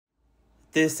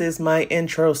This is my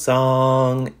intro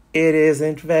song. It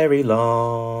isn't very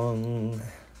long.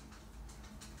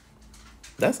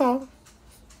 That's all.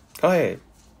 Go ahead.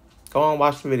 Go on,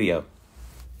 watch the video.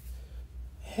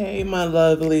 Hey, my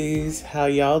lovelies. How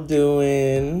y'all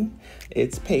doing?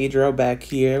 It's Pedro back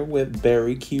here with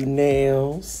Very Cute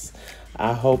Nails.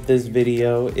 I hope this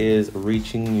video is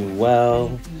reaching you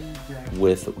well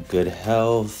with good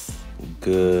health,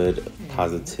 good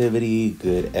positivity,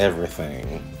 good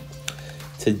everything.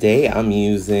 Today I'm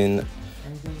using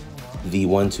the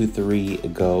 123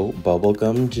 Go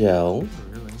Bubblegum Gel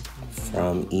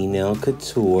from Nail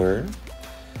Couture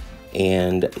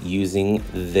and using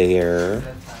their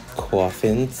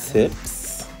coffin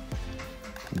tips,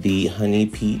 the Honey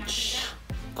Peach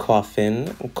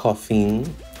coffin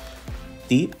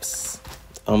tips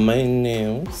on my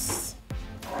nails.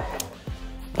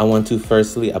 I want to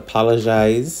firstly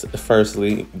apologize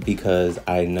because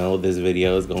I know this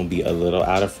video is going to be a little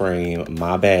out of frame.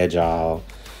 My bad, y'all.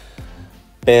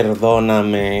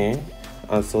 Perdóname.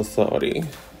 I'm so sorry.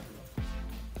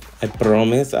 I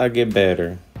promise I'll get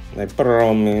better. I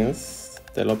promise.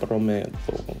 Te lo prometo.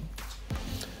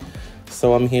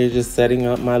 So I'm here just setting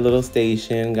up my little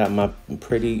station. Got my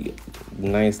pretty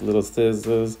nice little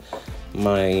scissors.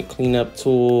 My cleanup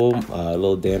tool, a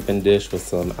little damping dish with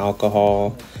some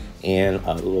alcohol, and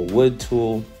a little wood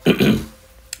tool.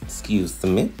 Excuse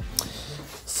me.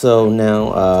 So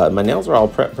now my nails are all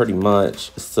prepped pretty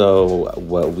much. So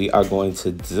what we are going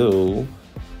to do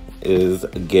is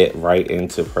get right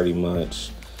into pretty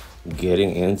much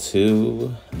getting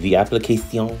into the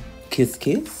application. Kiss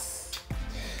kiss.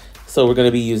 So we're going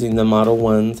to be using the Model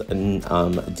 1's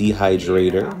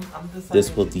dehydrator.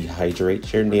 This will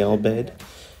dehydrate your nail bed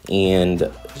and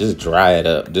just dry it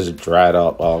up. Just dry it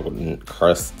up all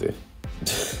crusty.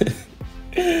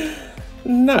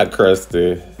 Not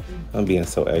crusty. I'm being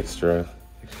so extra.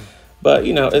 But,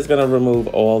 you know, it's going to remove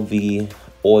all the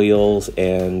oils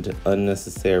and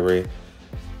unnecessary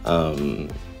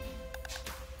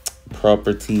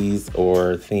properties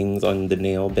or things on the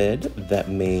nail bed that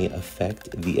may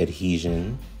affect the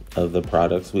adhesion of the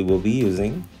products we will be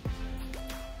using.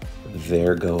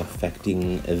 There go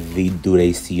affecting the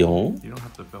duration,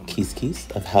 kiss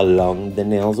of how long the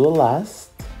nails will last.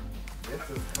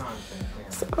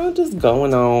 So I'm just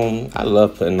going on. I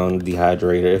love putting on the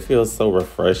dehydrator. It feels so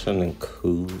refreshing and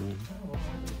cool.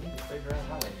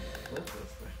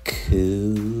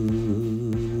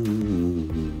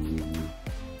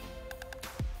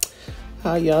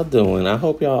 How y'all doing? I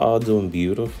hope y'all all doing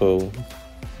beautiful.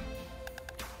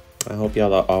 I hope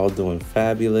y'all are all doing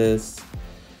fabulous.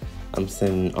 I'm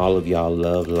sending all of y'all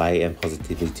love, light, and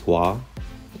positivity.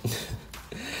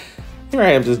 Here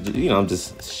I am just, I'm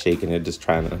just shaking it, just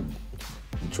trying to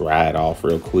dry it off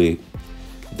real quick.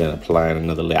 Then applying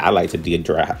another layer. I like to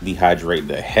dehydrate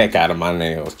the heck out of my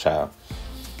nails, child.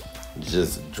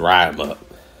 Just dry them up.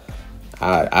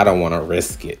 I don't want to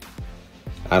risk it.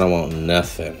 I don't want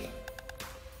nothing.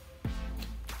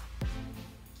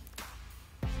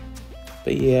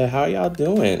 But yeah, how y'all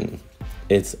doing?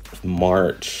 It's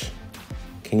March.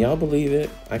 Can y'all believe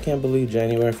it? I can't believe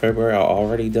January, February are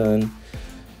already done.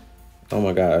 Oh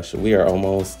my gosh, we are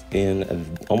almost done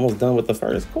with the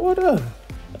first quarter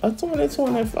of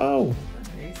 2024.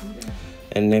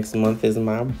 And next month is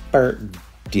my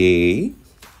birthday.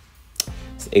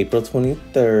 It's April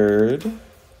 23rd.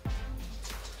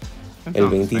 El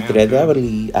 23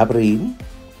 d'avril.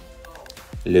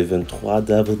 Le 23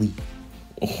 d'avril.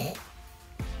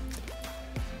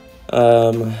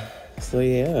 So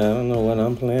yeah, I don't know what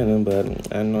I'm planning,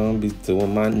 but I know I'll be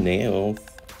doing my nails.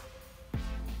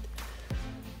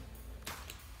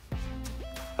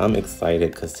 I'm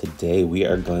excited because today we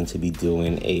are going to be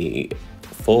doing a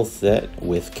full set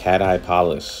with cat eye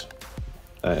polish.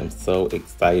 I am so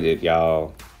excited,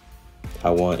 y'all.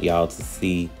 I want y'all to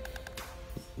see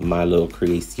my little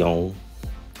creation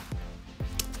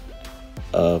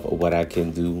of what I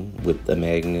can do with the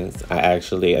magnets. I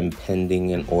actually am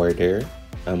pending an order.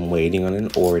 I'm waiting on an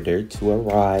order to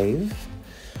arrive.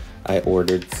 I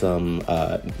ordered some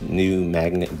new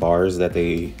magnet bars that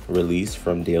they released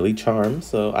from Daily Charm,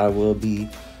 so I will be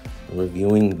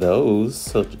reviewing those.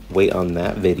 So wait on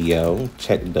that video.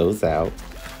 Check those out,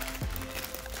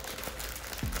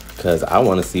 because I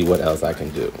want to see what else I can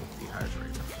do.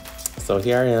 So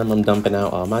here I am. I'm dumping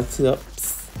out all my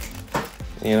tips.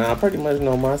 I pretty much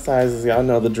know my sizes. Y'all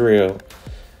know the drill.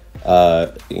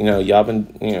 Y'all been,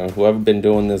 whoever been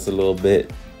doing this a little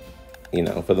bit,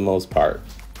 for the most part.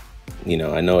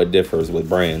 I know it differs with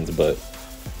brands, but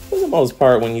for the most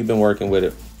part, when you've been working with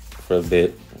it for a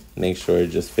bit, make sure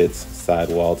it just fits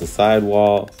sidewall to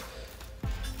sidewall.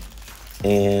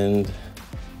 And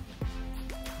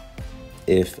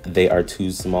if they are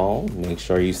too small, make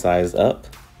sure you size up.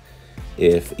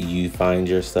 If you find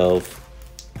yourself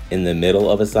in the middle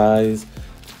of a size,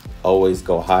 always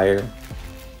go higher.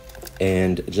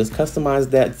 And just customize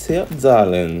that tip,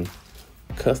 darling.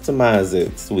 Customize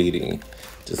it, sweetie.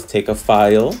 Just take a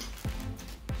file.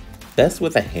 Best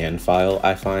with a hand file,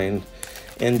 I find.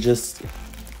 And just,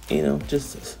 you know,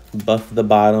 just buff the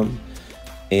bottom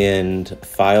and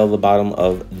file the bottom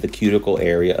of the cuticle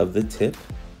area of the tip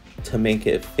to make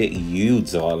it fit you,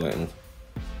 darling.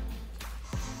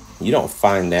 You don't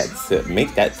find that tip.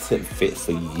 Make that tip fit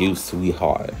for you,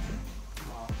 sweetheart.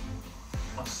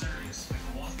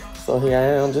 So here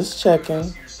I am just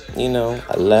checking, you know,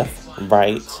 left,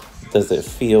 right. Does it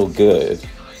feel good?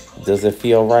 Does it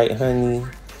feel right, honey?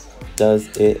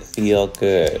 Does it feel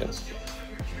good?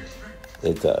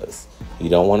 It does. You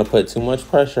don't want to put too much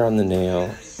pressure on the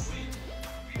nail.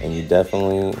 And you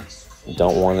definitely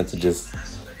don't want it to just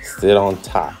sit on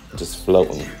top, just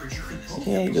floating.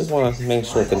 You know, you just want to make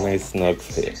sure it's a nice snug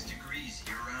fit.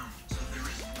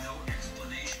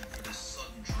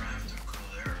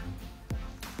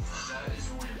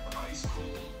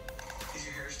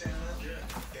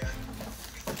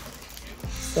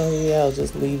 So yeah, I'll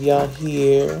just leave y'all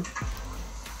here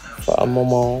for a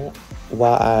moment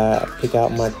while I pick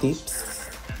out my tips.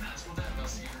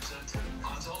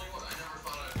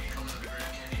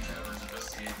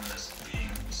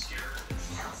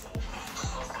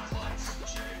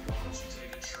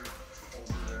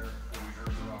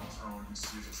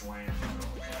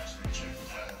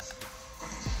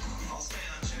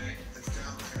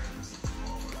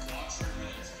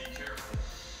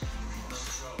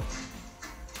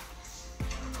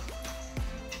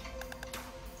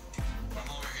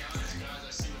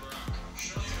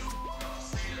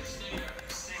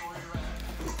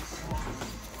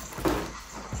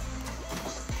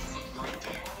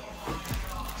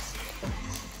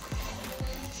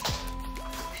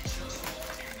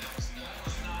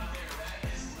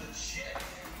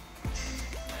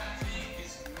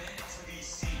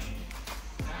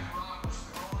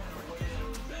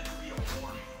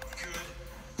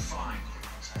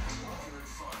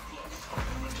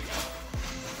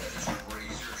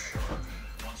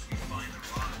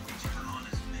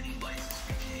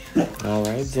 All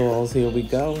right, dolls, here we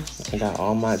go. I got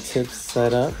all my tips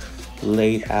set up,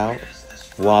 laid out.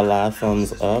 Voila,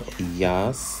 thumbs up,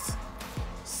 yes.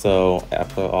 So I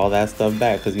put all that stuff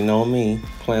back because you know me,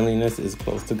 cleanliness is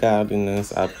close to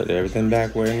godliness. I put everything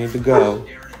back where it needs to go.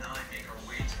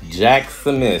 Jack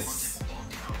Smith.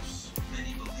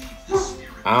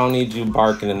 I don't need you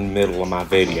barking in the middle of my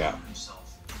video.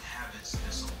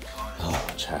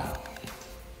 Oh, child.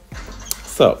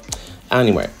 So,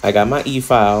 anyway, I got my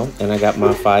e-file and I got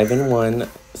my 5-in-1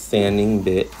 sanding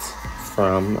bit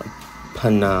from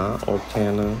Pana or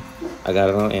Pana. I got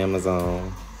it on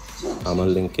Amazon. I'm gonna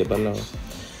link it below.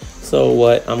 So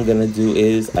what I'm gonna do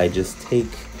is I just take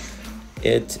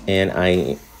it and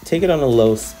I take it on a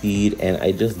low speed and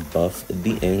I just buff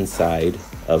the inside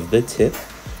of the tip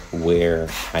where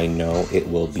I know it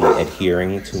will be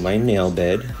adhering to my nail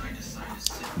bed.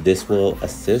 This will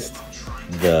assist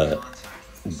the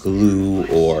glue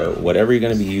or whatever you're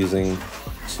going to be using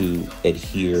to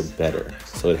adhere better,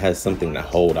 so it has something to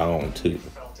hold on to.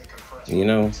 You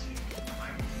know,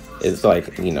 it's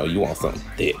like, you know, you want something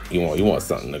thick, you want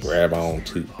something to grab on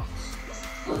to.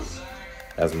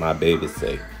 That's what my babies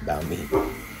say about me.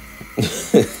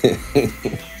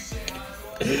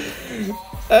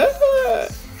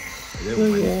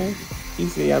 So yeah, you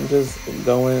see, I'm just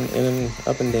going in and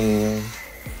up and down.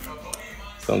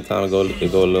 Sometimes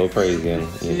it go a little crazy,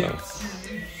 and you know.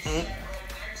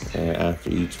 And after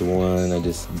each one, I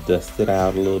just dust it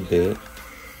out a little bit.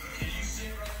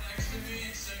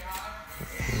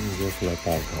 And just let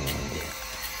that go on.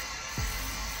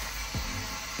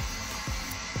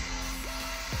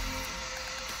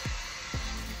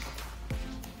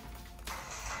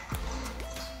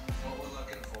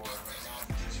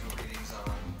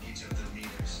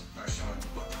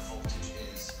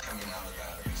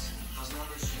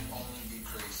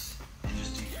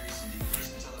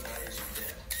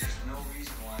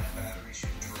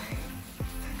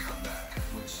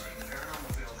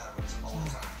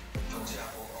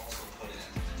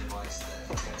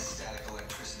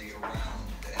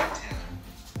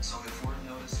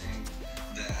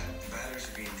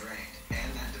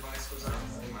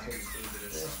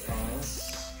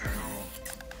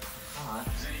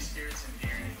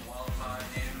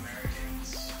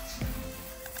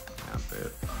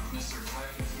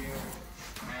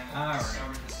 Alright,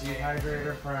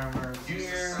 dehydrator primer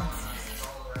here.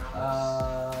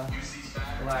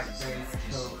 black base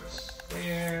coat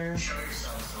there.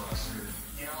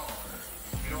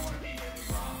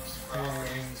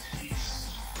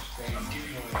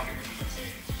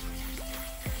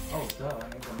 Oh, duh, I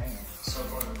need the name.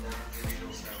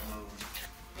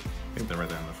 I think they're right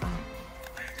there in the front.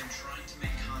 I've been trying to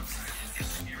make contact with the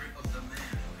spirit of the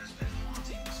man who has been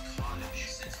haunting this cottage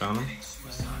since Found him? committing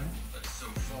suicide, but so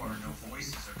far no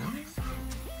voices are coming through.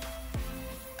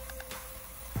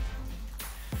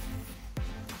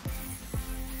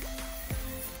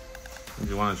 Do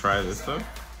you want to try this stuff?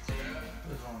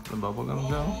 The bubblegum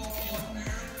gel?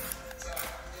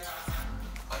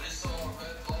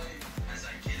 As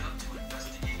I get up to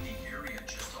investigate the area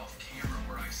just off camera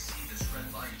where I see this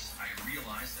red light, I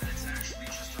realize that it's actually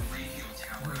just a radio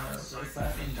tower outside the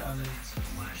window that has a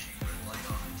flashing red light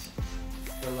on it.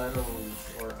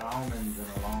 Stilettos or almonds in a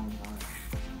long time,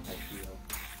 I feel.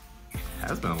 It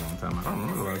has been a long time. I don't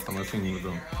remember the last time I've seen you with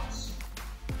them.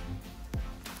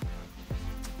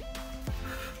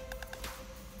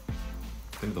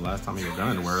 I think the last time you were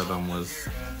gonna wear them was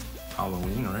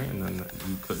Halloween, right? And then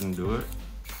you couldn't do it.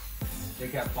 They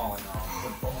kept falling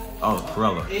off. Oh,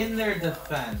 Corella. In their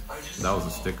defense, That was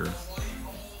a sticker.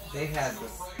 they had the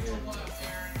skin.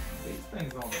 These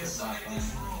things don't fit my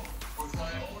phone.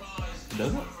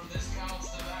 Does it?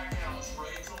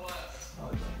 Oh,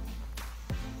 it does.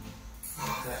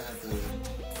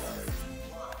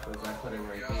 Because I put it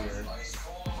right here.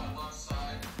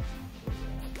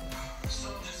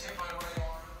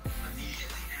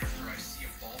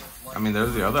 I mean,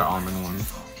 there's the other almond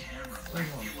ones.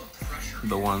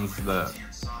 The ones that,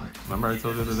 remember I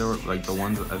told you that they were like the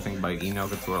ones I think by email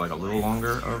that were like a little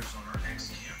longer of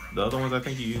the other ones I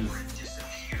think you used.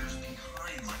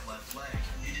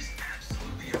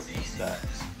 That.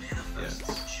 Yeah.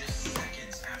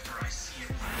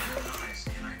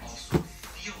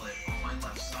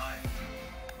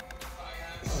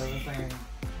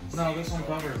 No, this one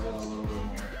covers it a little bit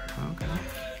more. Okay. And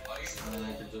then I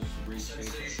could just reshape it.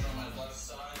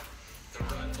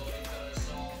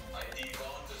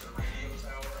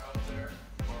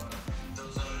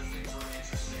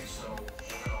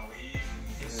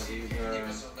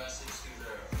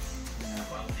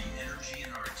 While the energy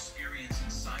and our experience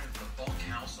inside of the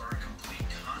bunkhouse are a complete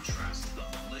contrast to the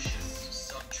malicious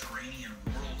subterranean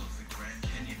world of the Grand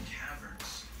Canyon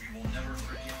caverns, we will never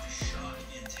forget the shock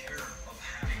and terror of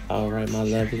having. All right, my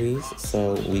lovelies.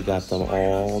 So we got them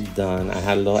all done. I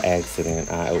had a little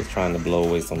accident. I was trying to blow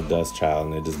away some dust, child,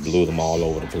 and it just blew them all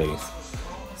over the place.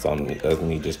 So that's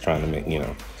me just trying to make,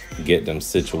 get them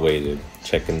situated,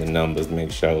 checking the numbers,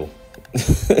 make sure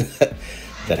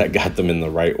that I got them in the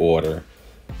right order.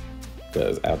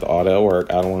 Because after all that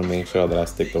work, I don't want to make sure that I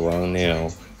stick the wrong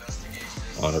nail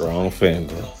on the wrong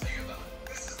finger.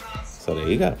 So there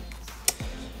you go.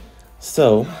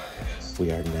 So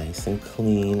we are nice and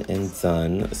clean and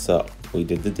done. So we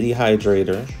did the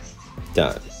dehydrator.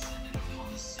 Done.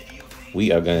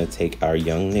 We are going to take our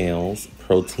Young Nails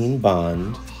Protein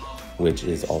Bond, which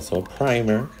is also a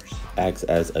primer, acts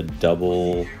as a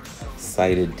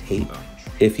double-sided tape,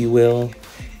 if you will,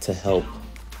 to help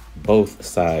both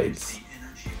sides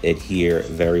adhere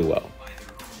very well.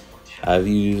 I've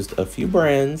used a few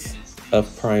brands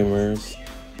of primers,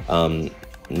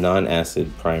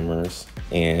 non-acid primers,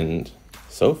 and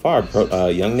so far,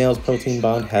 Young Nails Protein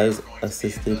Bond has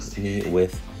assisted me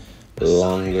with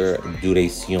longer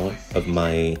duration of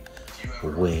my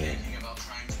wear.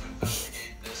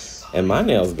 And my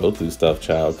nails go through stuff,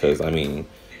 child, because,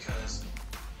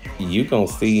 you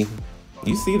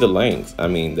see the lengths.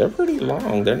 They're pretty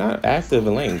long. They're not active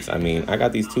lengths. I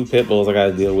got these two pit bulls I got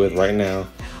to deal with right now.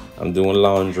 I'm doing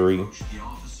laundry.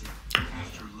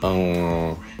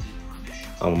 I'm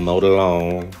mow the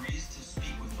lawn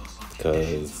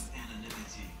because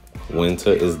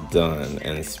winter is done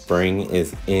and spring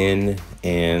is in,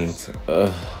 and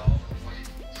I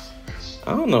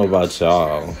don't know about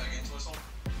y'all,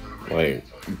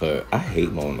 but I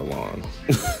hate mowing the lawn.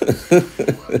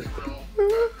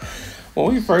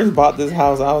 When we first bought this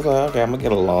house, I was like, okay, I'm gonna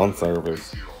get a lawn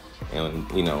service, and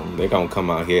they're gonna come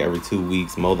out here every 2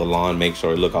 weeks, mow the lawn, make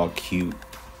sure it look all cute.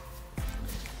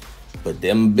 But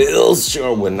them bills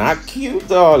sure were not cute,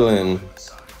 darling.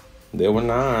 They were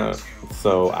not.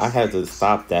 So I had to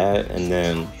stop that, and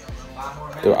then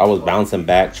I was bouncing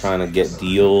back trying to get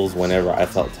deals whenever I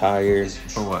felt tired.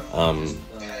 For what?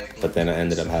 But then I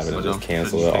ended up having to just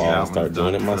cancel it all and start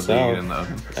doing it myself.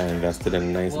 I invested in a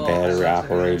nice battery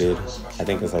operated, I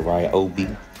think it's a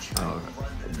Ryobi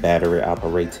battery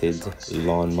operated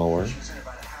lawnmower.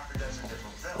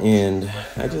 And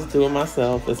I just do it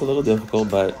myself. It's a little difficult,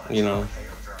 but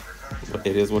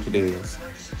it is what it is.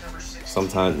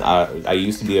 sometimes I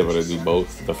used to be able to do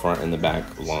both the front and the back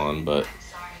lawn, but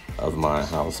of my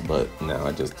house, but now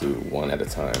I just do one at a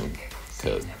time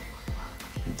because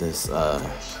this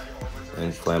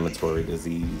inflammatory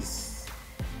disease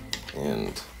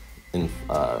and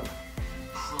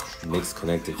mixed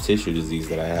connective tissue disease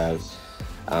that I have,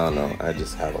 I don't know, I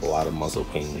just have a lot of muscle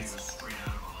pains.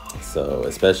 So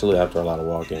especially after a lot of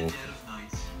walking,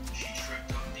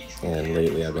 and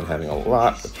lately I've been having a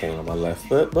lot of pain on my left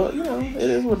foot, but you know, it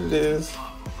is what it is.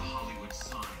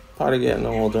 Part of getting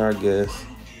older, I guess.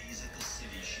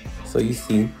 So you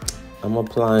see, I'm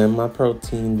applying my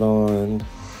protein bond.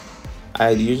 I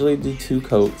usually do 2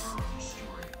 coats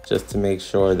just to make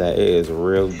sure that it is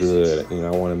real good. You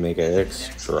know, I want to make an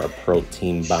extra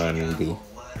protein bondy.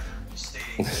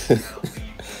 That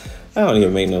don't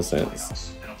even make no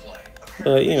sense.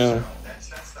 But, you know,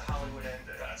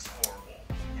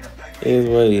 it is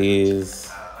what it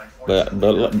is. But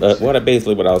what I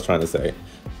was trying to say,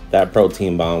 that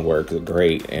protein bond works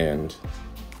great, and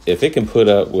if it can put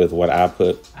up with what I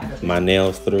put my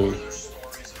nails through,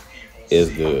 it's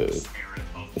good.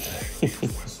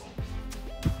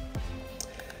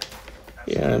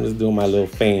 Yeah, I'm just doing my little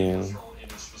fan.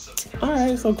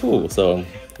 Alright, so cool. So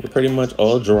we're pretty much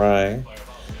all dry.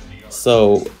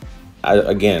 So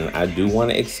I do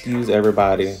want to excuse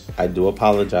everybody. I do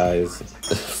apologize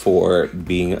for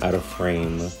being out of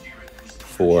frame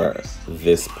for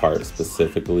this part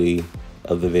specifically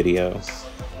of the video.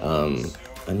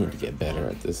 I need to get better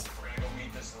at this,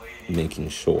 making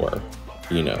sure,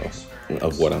 you know,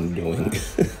 of what I'm doing.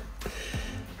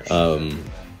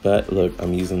 But look,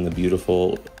 I'm using the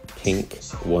beautiful pink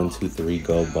 123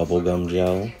 Go bubblegum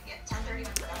gel.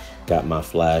 Got my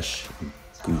flash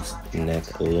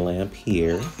gooseneck lamp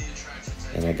here,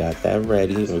 and I got that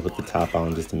ready. Let me put the top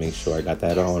on just to make sure I got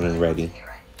that on and ready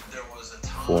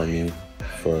for me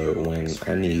for when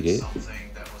I need it.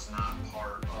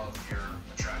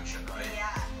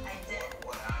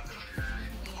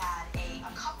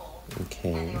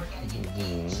 Okay.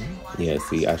 Yeah,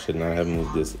 see, I should not have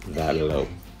moved this that low.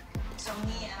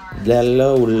 That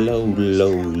low.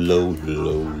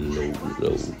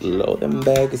 Them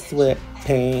bag of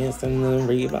sweatpants and the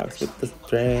Reeboks with the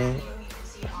strap.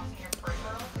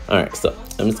 Alright, so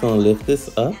I'm just going to lift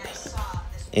this up.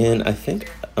 And I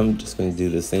think I'm just going to do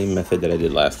the same method that I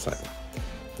did last time.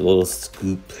 The little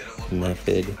scoop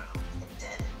method.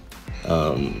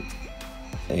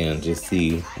 And just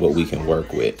see what we can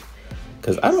work with.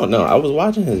 Because I don't know, I was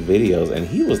watching his videos and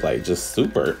he was like just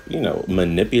super, you know,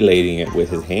 manipulating it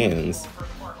with his hands.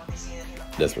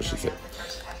 That's what she said.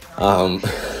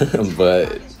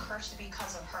 But,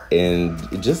 and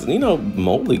just, you know,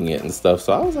 molding it and stuff.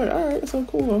 So I was like, all right, so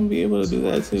cool, I'm gonna be able to do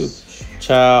that too.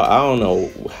 Child, I don't know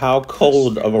how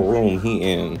cold of a room he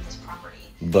in,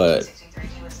 but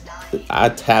I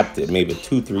tapped it maybe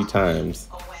 2-3 times.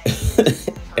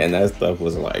 And that stuff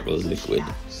was like liquid.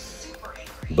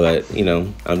 But, you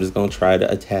know, I'm just going to try to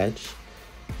attach.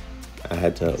 I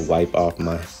had to wipe off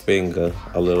my finger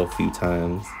a few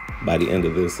times. By the end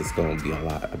of this, it's going to be a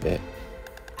lot, I bet.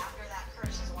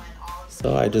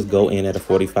 So I just go in at a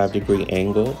 45-degree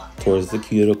angle towards the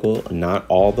cuticle, not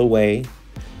all the way,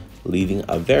 leaving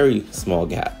a very small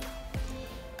gap.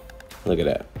 Look at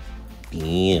that.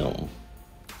 Bam.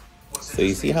 So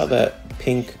you see how that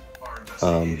pink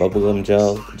bubblegum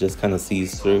gel just kind of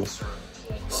sees through?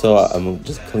 So I'm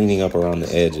just cleaning up around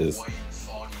the edges,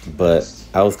 but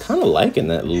I was kind of liking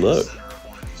that look.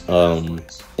 And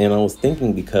I was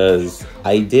thinking, because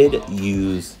I did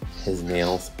use his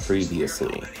nails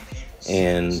previously,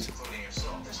 and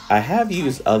I have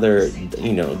used other,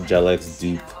 you know, Gel X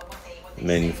dupe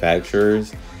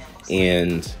manufacturers,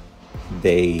 and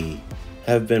they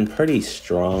have been pretty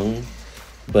strong,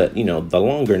 but you know, the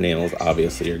longer nails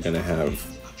obviously are gonna have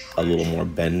a little more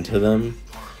bend to them.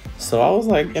 So I was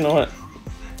like, you know what?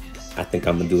 I think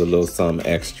I'm gonna do a little something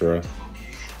extra.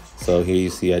 So here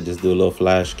you see I just do a little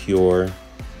flash cure.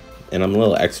 And I'm a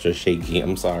little extra shaky.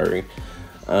 I'm sorry.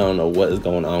 I don't know what is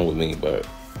going on with me, but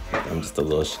I'm just a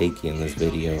little shaky in this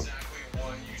video.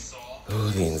 Oh,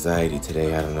 the anxiety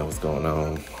today. I don't know what's going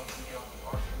on.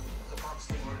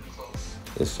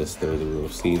 It's just through the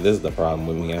roof. See, this is the problem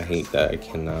with me. I hate that I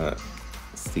cannot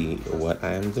see what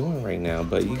I am doing right now,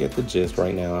 but you get the gist.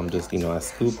 Right now I'm just, you know, I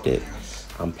scooped it,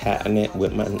 I'm patting it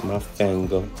with my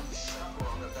finger,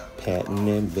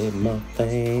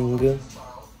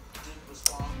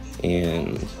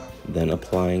 and then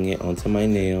applying it onto my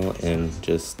nail and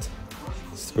just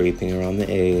scraping around the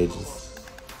edges,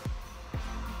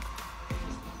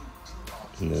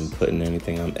 and then putting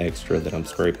anything I'm extra that I'm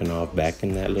scraping off back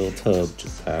in that little tub,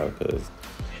 just how, because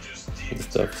This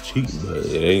stuff's cheap, but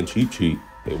it ain't cheap.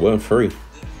 It wasn't free.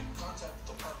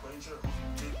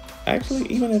 Actually,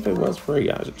 even if it was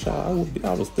free, I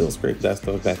would still scrape that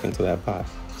stuff back into that pot.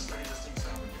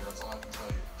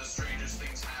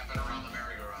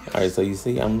 All right, so you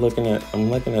see, I'm looking at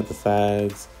the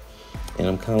sides, and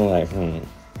I'm kind of like,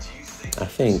 I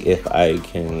think if I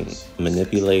can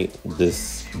manipulate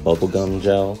this bubblegum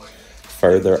gel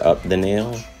further up the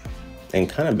nail and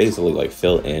kind of basically like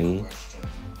fill in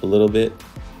a little bit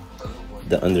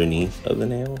the underneath of the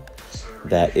nail,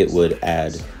 that it would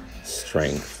add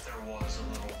strength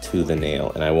to the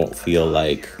nail, and I won't feel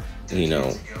like, you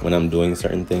know, when I'm doing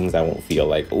certain things, I won't feel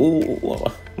like, ooh,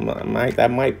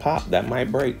 that might pop, that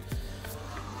might break,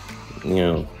 you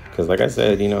know, because like I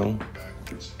said, you know,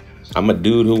 I'm a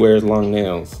dude who wears long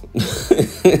nails.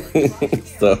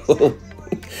 So,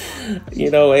 you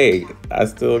know, hey, I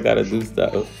still gotta do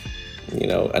stuff, you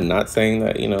know. I'm not saying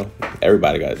that, you know,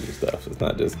 everybody gotta do stuff. It's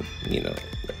not just, you know,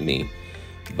 me,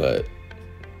 but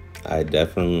I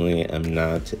definitely am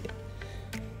not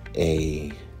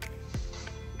a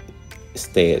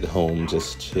stay at home,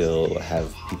 just chill,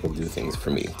 have people do things for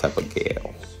me type of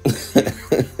gal.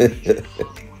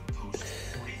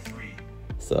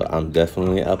 So I'm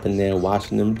definitely up in there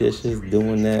washing them dishes,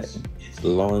 doing that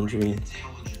laundry,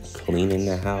 cleaning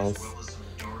the house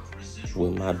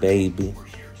with my baby.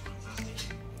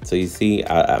 So you see,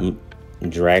 I'm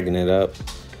dragging it up,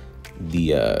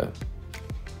 the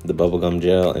bubblegum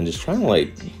gel, and just trying to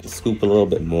like scoop a little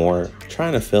bit more,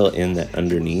 trying to fill in that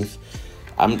underneath.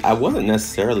 I wasn't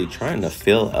necessarily trying to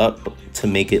fill up to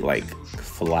make it like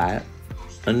flat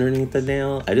underneath the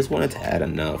nail. I just wanted to add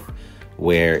enough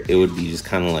where it would be just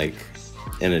kind of like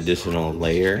an additional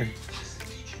layer,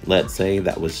 let's say,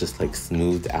 that was just like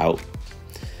smoothed out.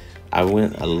 I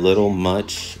went a little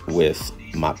much with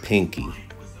my pinky.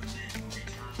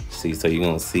 See, so you're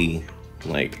gonna see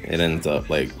like it ends up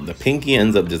like the pinky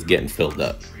ends up just getting filled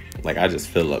up. Like I just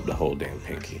fill up the whole damn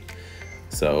pinky.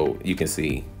 So you can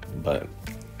see, but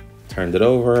turned it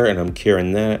over and I'm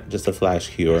curing that, just a flash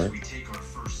cure.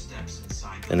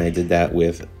 And I did that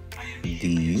with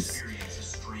these.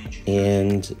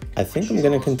 And I think I'm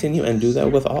gonna continue and do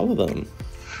that with all of them.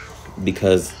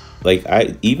 Because like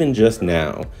even just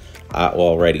now, I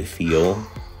already feel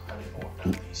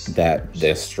that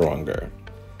they're stronger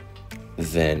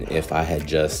than if I had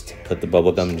just put the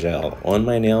bubblegum gel on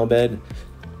my nail bed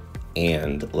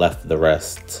and left the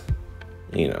rest,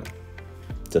 you know,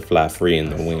 to fly free in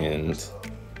the wind,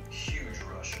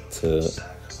 to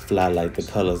fly like the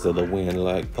colors of the wind,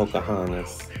 like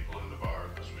Pocahontas.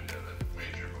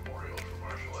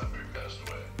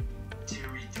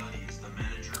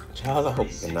 Child, I hope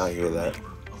you cannot hear that.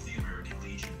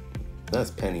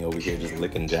 That's Penny over here just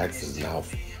licking Jackson's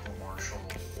mouth.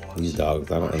 These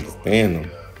dogs, I don't understand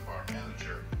them.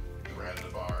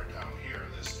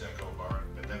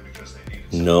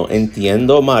 No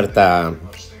entiendo, Marta.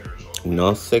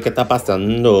 No sé qué está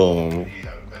pasando.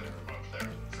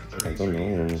 I don't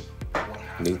know.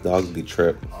 These dogs be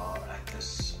tripped.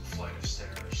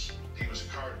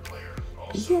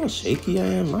 You see how shaky I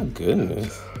am? My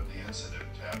goodness.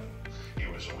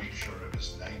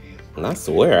 And I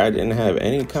swear I didn't have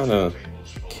any kind of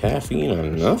caffeine or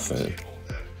nothing.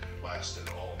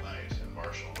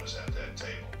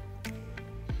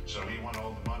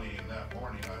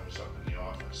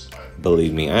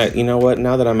 Believe me, you know what?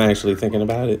 Now that I'm actually thinking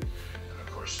about it,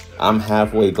 I'm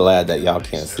halfway glad that y'all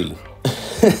can't see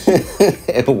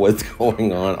what's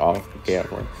going on off the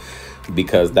camera.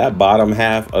 Because that bottom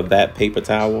half of that paper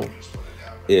towel,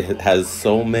 it has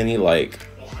so many like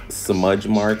smudge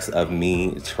marks of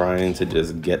me trying to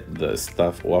just get the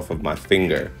stuff off of my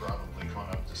finger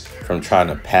from trying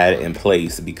to pat it in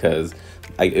place, because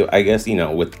I guess, you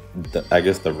know, with I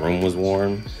guess the room was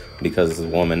warm because it's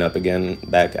warming up again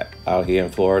back out here in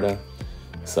Florida.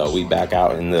 So we back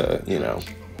out in the, you know,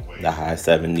 the high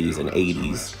 70s and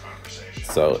 80s.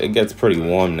 So it gets pretty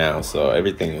warm now. So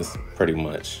everything is pretty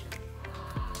much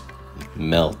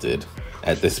melted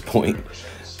at this point.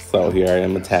 So here I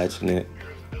am attaching it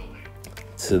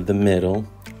to the middle.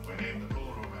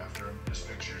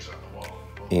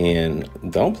 And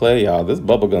don't play, y'all, this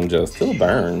bubblegum gel still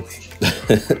burns.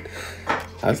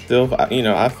 I still, you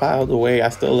know, I filed away. I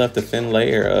still left a thin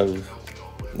layer of,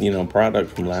 you know,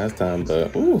 product from last time,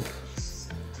 but ooh,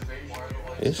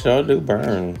 it sure do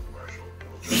burn.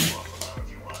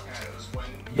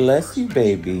 Bless you,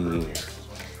 baby.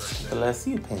 Bless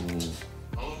you, Penny.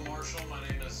 Oh,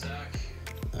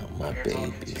 my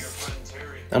babies.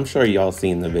 I'm sure y'all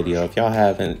seen the video. If y'all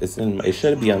haven't, it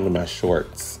should be under my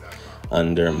shorts,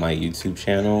 under my YouTube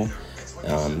channel.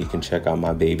 You can check out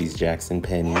my babies, Jackson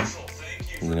Penny.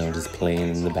 You know, just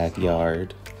playing in the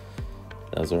backyard.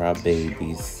 Those are our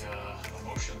babies.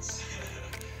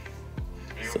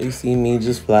 So you see me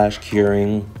just flash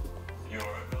curing.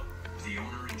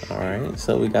 Alright,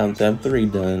 so we got them 3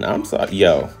 done. I'm sorry.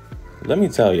 Yo, let me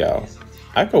tell y'all.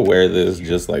 I could wear this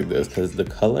just like this because the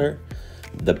color,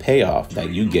 the payoff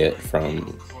that you get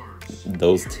from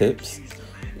those tips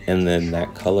and then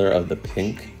that color of the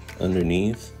pink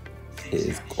underneath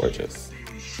is gorgeous.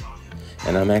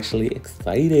 And I'm actually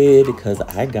excited because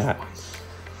I got,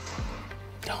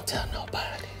 don't tell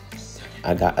nobody,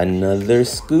 I got another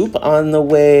scoop on the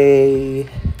way.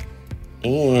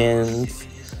 And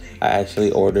I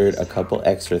actually ordered a couple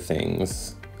extra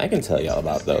things. I can tell y'all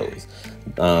about those.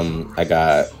 I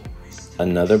got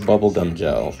another bubblegum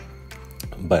gel,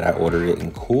 but I ordered it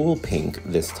in cool pink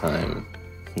this time.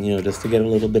 You know, just to get a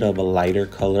little bit of a lighter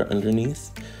color underneath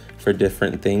for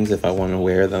different things if I want to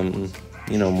wear them,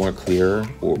 you know, more clear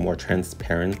or more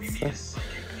transparent.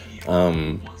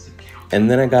 And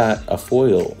then I got a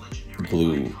foil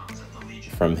glue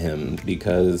from him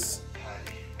because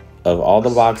of all the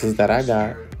boxes that I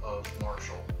got,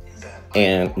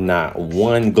 and not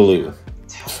one glue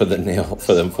for the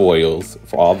them foils,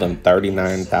 for all them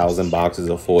 39,000 boxes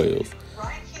of foils.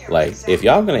 Like, if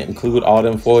y'all gonna include all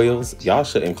them foils, y'all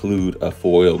should include a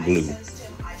foil glue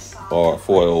or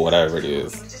foil whatever it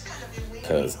is,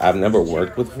 because I've never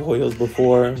worked with foils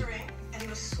before,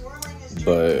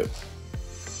 but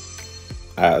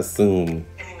I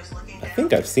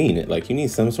think I've seen it. Like, you need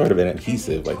some sort of an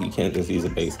adhesive. Like, you can't just use a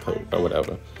base coat or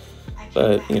whatever.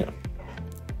 But, you know.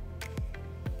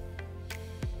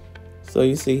 So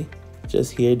you see,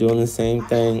 just here doing the same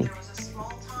thing.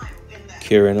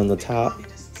 Curing on the top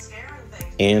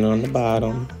and on the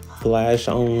bottom. Flash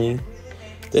only.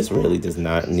 This really does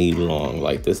not need long.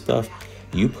 Like, this stuff,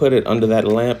 you put it under that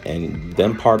lamp and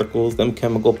them particles, them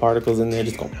chemical particles in there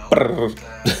just go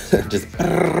brrr, just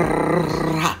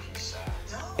brrr,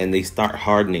 and they start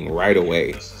hardening right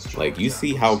away. Like, you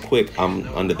see how quick I'm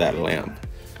under that lamp,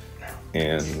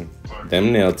 and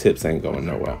them nail tips ain't going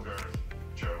nowhere.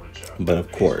 But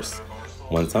of course,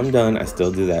 once I'm done, I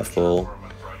still do that full,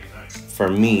 for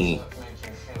me,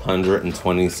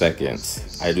 120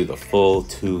 seconds. I do the full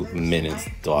 2 minutes,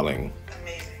 darling,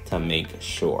 to make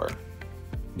sure.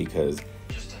 Because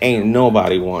ain't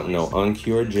nobody want no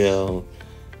uncured gel,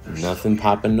 nothing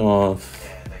popping off,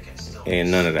 and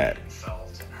none of that.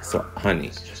 So,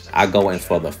 honey, I go in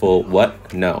for the full,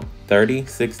 what? No. 30,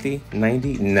 60,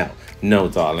 90? No. No,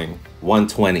 darling.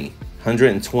 120.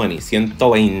 120.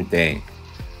 120.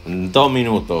 2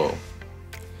 minutos.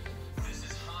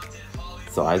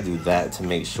 So I do that to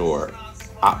make sure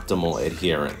optimal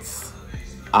adherence.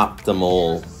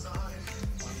 Optimal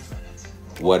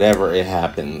whatever it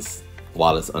happens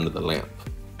while it's under the lamp.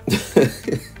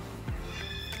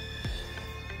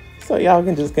 So y'all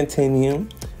can just continue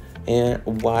and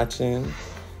watching,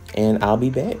 and I'll be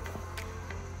back.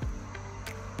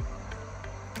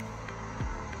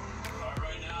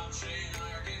 Right now, Jay and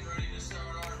I are getting ready to start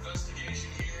our investigation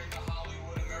here at the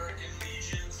Hollywood American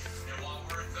Legion. And while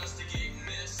we're investigating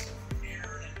this,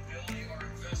 Aaron and Billy are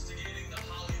investigating the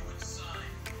Hollywood sign.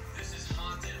 This is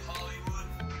Haunted Hollywood.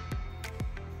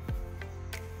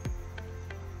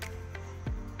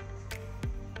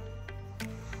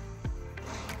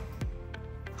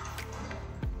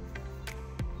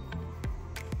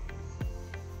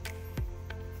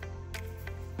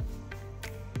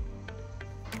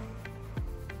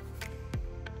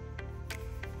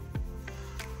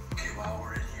 Okay, while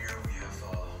we're in here, we have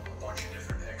a bunch of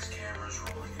different X cameras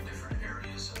rolling in different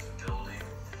areas of the building.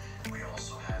 We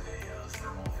also have a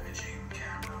thermal imaging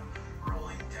camera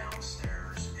rolling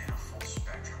downstairs and a full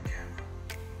spectrum camera.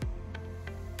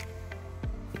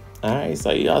 Alright,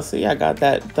 so y'all see I got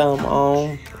that thumb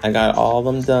on. I got all of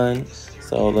them done.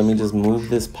 So let me just move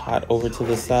this pot over to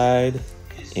the side,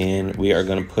 and we are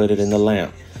going to put it in the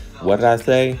lamp. What did I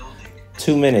say?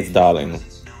 2 minutes, darling.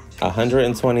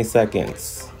 120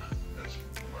 seconds.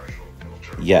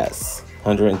 Yes,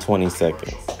 120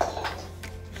 seconds.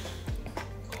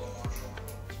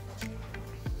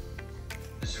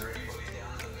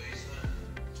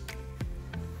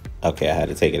 Okay, I had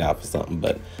to take it out for something,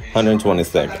 but 120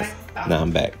 seconds. Now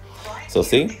I'm back. So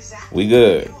see, we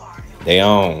good. They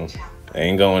on. They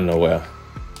ain't going nowhere.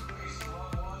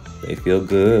 They feel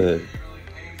good.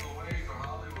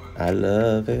 I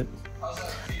love it.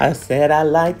 I said I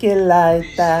like it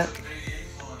like that.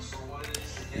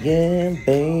 Yeah,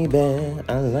 baby,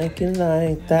 I like it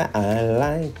like that. I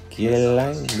like it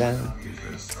like that.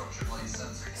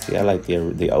 See, I like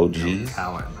the OG,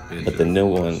 Talent, but the new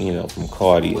one, you know, from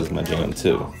Cardi is my jam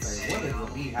too. What is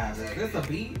a beehive? Is this a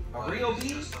bee? A real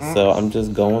bee? So I'm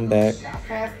just going back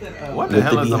What with the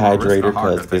hell is a dehydrator barista because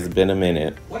harvesting? it's been a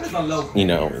minute. What is a low? You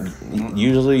know,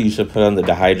 usually you should put on the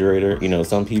dehydrator. You know,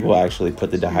 some people actually put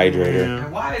the dehydrator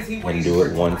And why is he and do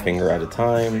it one finger at a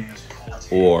time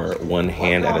or one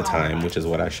hand at a time, which is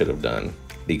what I should have done.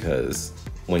 Because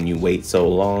when you wait so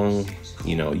long,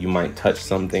 you know, you might touch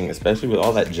something, especially with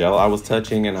all that gel I was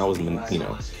touching, and I was, you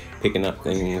know, picking up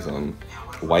things and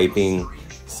wiping.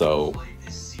 So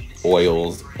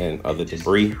oils and other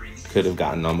debris could have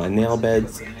gotten on my nail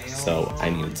beds. So I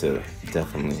needed to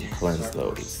definitely cleanse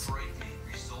those.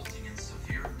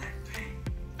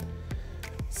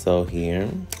 So here,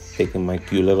 taking my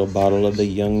cute little bottle of the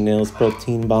Young Nails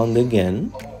Protein Bond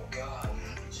again.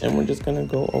 And we're just gonna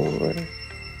go over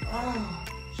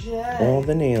all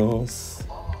the nails.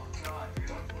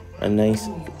 A nice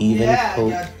even coat.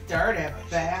 You dirty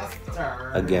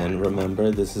bastard. Again, remember,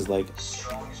 this is like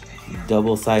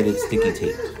double-sided sticky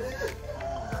tape.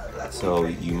 So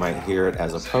you might hear it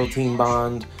as a protein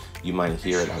bond. You might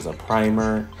hear it as a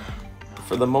primer.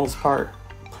 For the most part,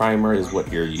 primer is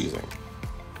what you're using.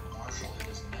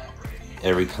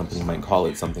 Every company might call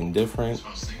it something different.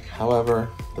 However,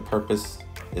 the purpose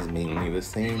is mainly the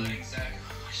same.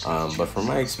 But from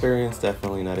my experience,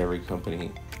 definitely not every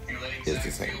company is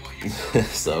the same.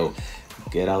 So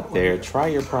get out there, try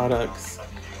your products,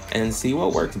 and see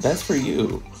what works best for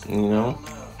you. You know,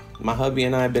 my hubby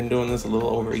and I have been doing this a little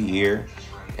over a year,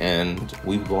 and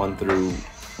we've gone through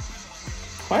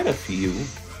quite a few,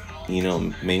 you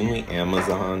know, mainly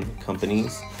Amazon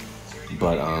companies.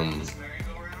 But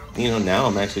you know, now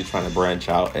I'm actually trying to branch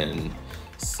out and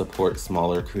support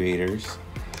smaller creators,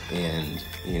 and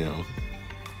you know,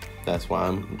 that's why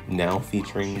I'm now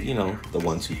featuring, you know, the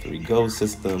 123 Go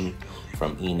system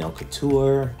from Nail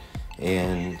Couture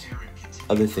and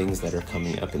other things that are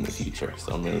coming up in the future.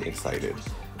 So I'm really excited.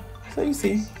 So you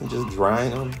see, I'm just drying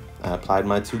them. I applied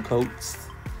my 2 coats.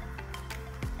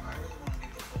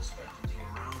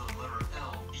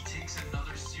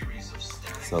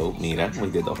 So mira,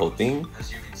 we did the whole thing.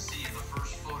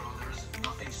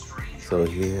 So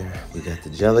here we got the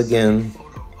gel again.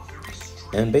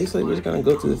 And basically, we're just going to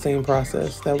go through the same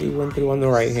process that we went through on the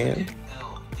right hand.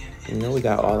 You know, we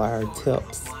got all our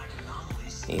tips.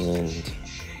 And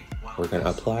we're going to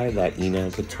apply that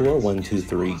Nail Couture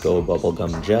 123 Go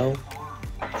Bubblegum Gel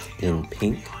in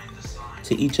pink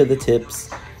to each of the tips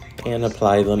and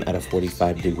apply them at a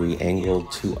 45-degree angle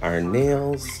to our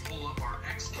nails.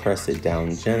 Press it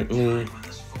down gently.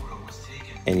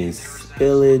 Any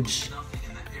spillage,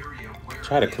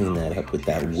 try to clean that up with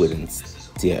that wooden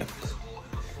stick,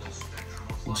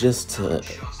 just to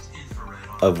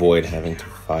avoid having to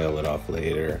file it off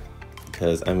later.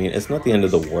 Because, I mean, it's not the end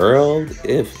of the world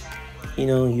if, you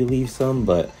know, you leave some,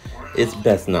 but it's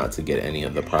best not to get any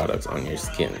of the products on your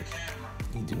skin.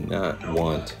 You do not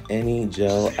want any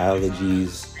gel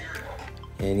allergies,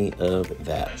 any of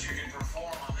that.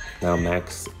 Now,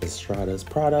 Max Estrada's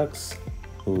products,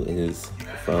 who is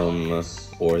from,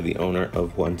 or the owner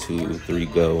of 123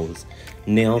 Go's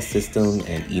nail system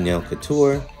and Nail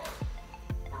Couture.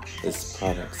 His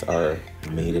products are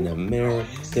made in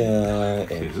America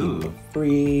and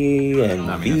human-free and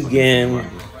vegan.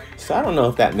 So I don't know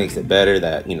if that makes it better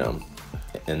that, you know,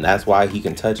 and that's why he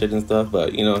can touch it and stuff.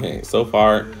 But, you know, hey, so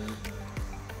far,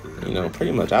 you know,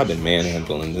 pretty much I've been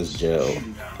manhandling this gel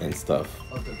and stuff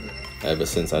ever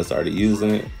since I started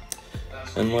using it.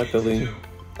 And luckily,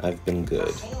 I've been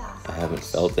good. I haven't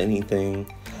felt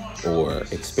anything or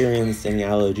experienced any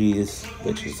allergies,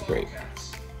 which is great.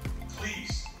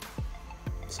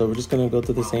 So we're just going to go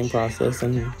through the same process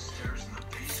and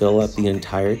fill up the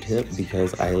entire tip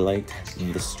because I liked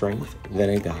the strength that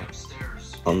I got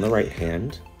on the right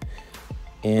hand.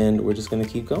 And we're just going to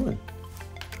keep going.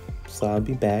 So I'll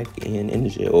be back and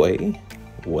enjoy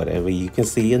whatever you can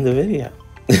see in the video.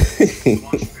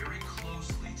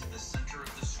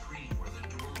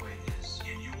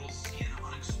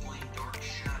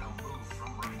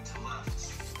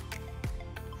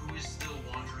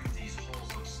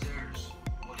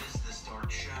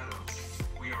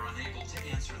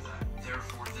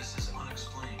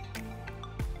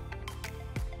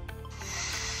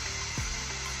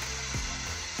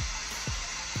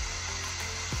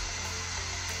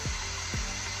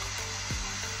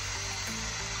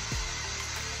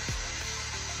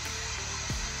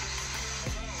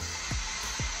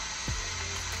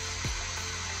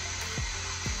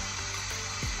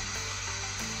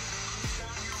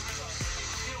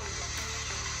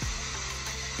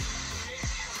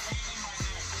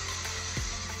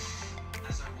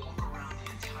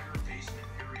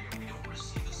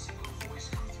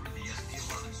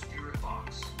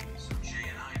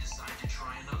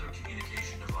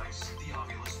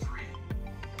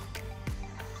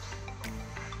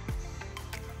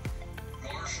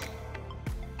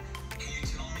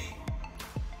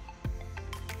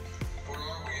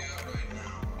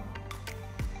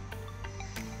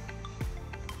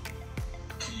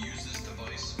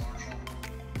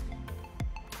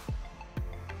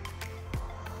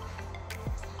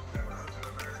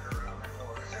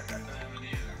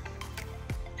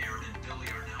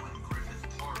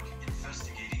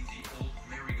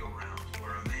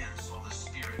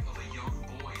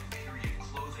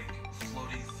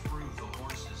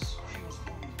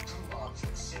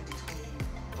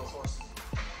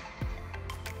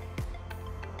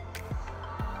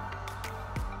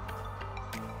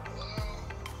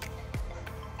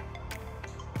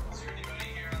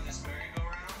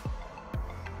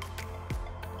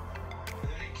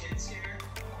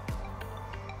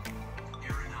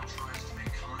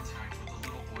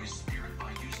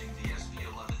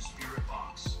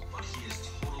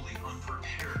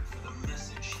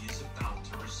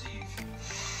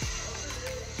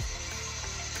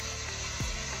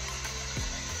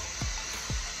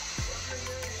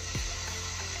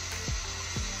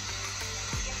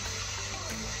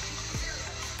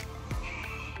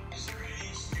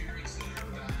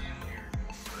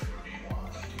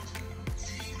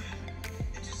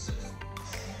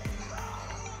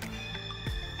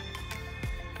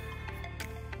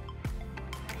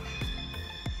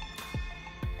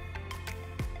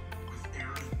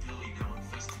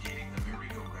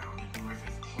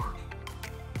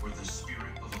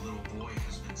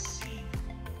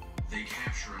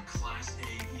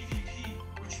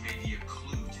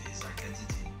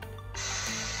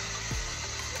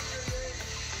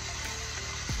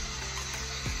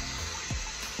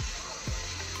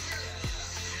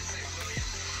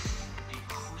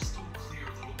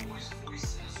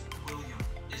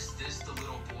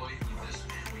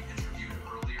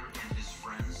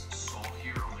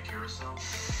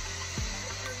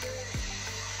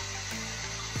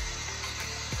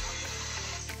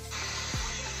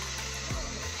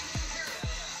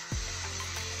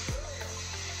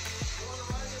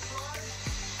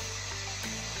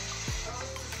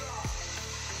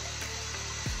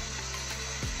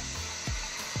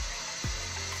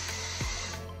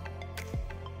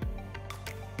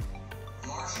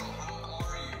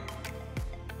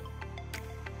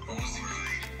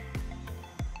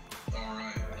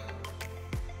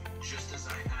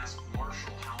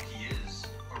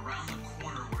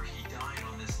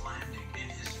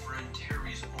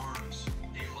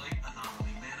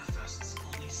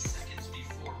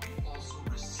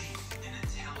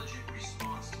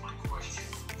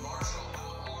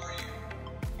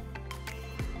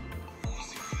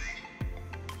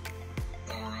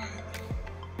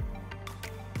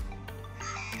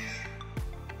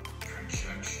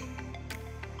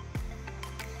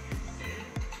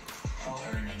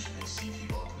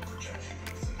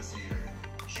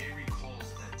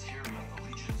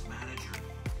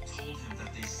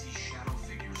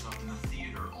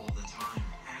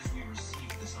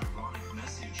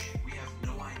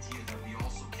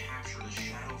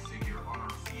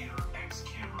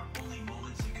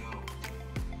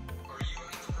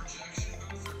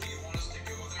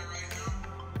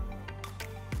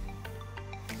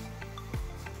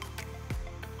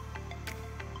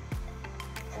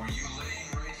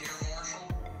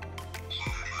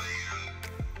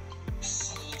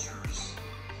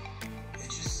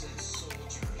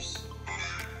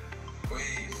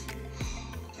 Wave.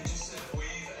 I just said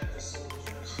wave at the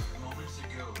soldiers. Moments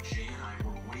ago, Jay and I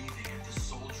were waving at the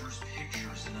soldiers'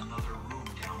 pictures in another room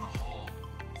down the hall.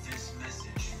 This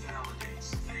message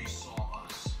validates they saw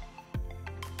us.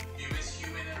 You miss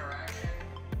human interaction?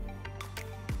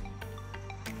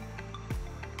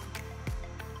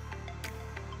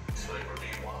 It's like we're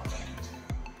being watched.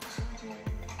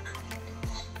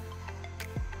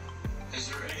 Is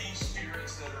there any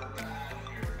spirits that are bad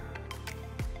here?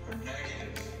 Or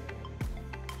negative?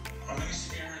 How many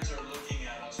spirits are looking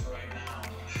at us right now?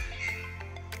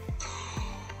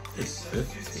 It's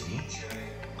 15.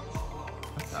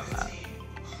 That's not bad.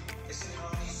 I said how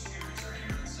many spirits are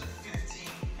here? It said 15.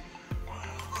 Wow.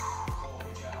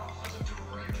 Holy cow. That's a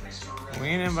direct restoration. We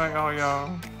ain't invite all y'all.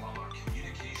 While our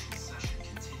communication session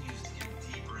continues to get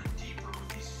deeper and deeper with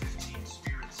these 15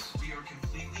 spirits, we are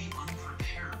completely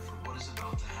unprepared for what is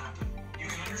about to happen. You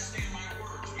can understand my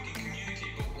words, we can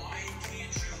communicate, but why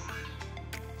can't you?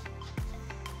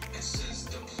 It says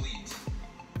deplete.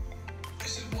 I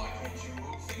said, why can't you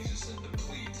move things? It said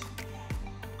deplete.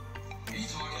 Are you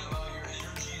talking about your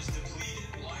energy is depleted?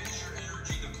 Why is your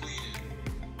energy depleted?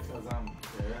 Because I'm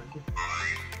dead.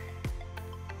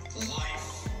 Life.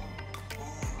 Oh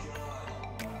my god.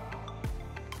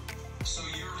 So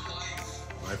your life.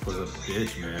 Life was a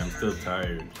bitch, man. I'm still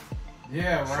tired.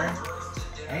 Yeah, right?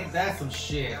 Ain't that some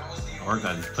shit? I worked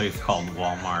at this place called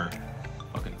Walmart.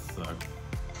 Fucking sucks.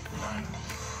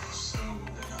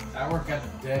 I work at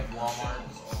the dead Walmart,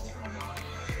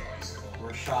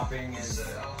 where shopping is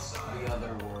the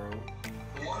other world.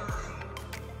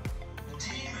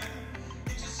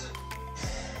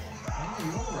 Hey,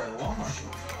 you were at Walmart.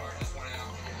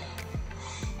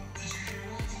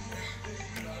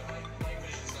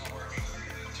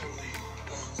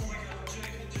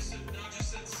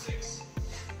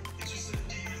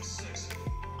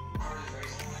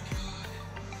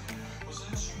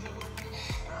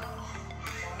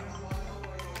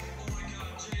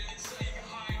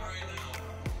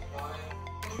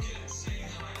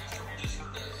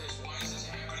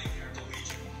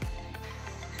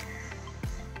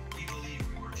 We believe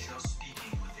we were just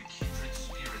speaking with the kindred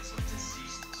spirits of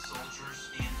deceased soldiers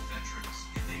and veterans,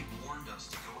 and they warned us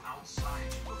to go outside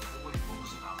to avoid what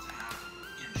was about to happen.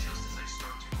 And just as I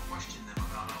start to question them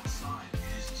about outside, it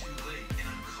is too late, and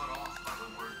I'm cut off by the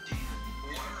word demon.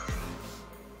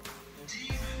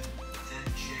 Demon! Then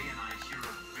Jay and I hear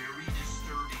a very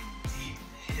disturbing, deep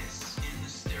hiss in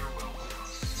the stairwell with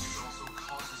us, which also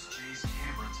causes Jay's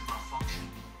camera to malfunction.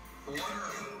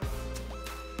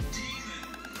 Demon!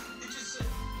 It just said...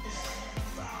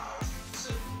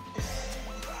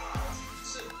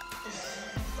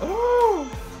 Ooh.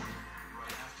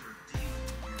 Right after demon,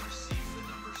 we receive the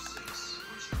number 6,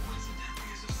 which coincidentally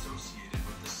is associated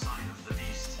with the sign of the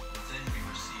beast. Then we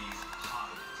receive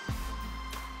hide.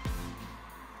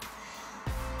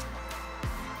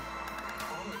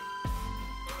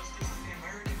 This is the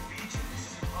American Legion. This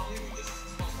is in Hollywood. This is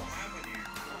supposed to happen here.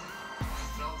 I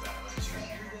felt that. Did you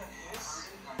hear that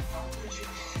hiss? Did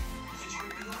you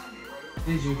hear that?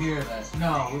 Did you hear that?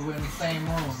 No, we were in the same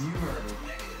room. You heard it.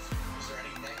 Negative. Is there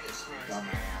any negative spirits?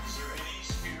 Is there any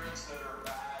spirits that are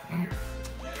bad here?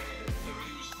 Negative.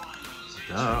 Everybody was fine.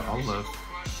 Duh, all left.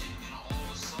 Question, and all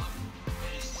of a sudden,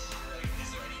 is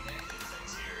there any negative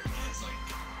things here? And it's like,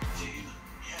 demon.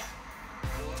 Yeah.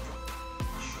 What the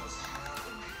was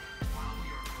happening? While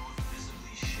we are both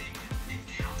visibly shaken,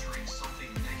 encountering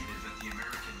something negative at the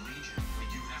American Legion, we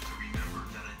do have to remember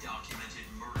that a documented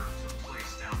murder took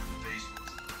place down in the basement.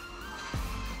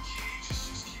 Cages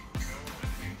just keep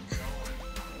going and going.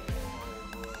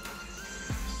 Whoa, bro.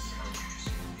 How did you just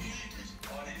read it?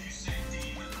 Why did you say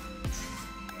demon?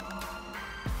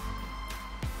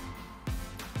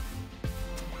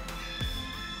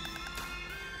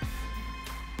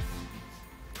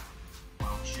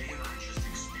 While Jay and I just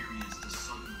experienced a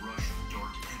sudden rush of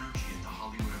dark energy at the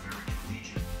Hollywood American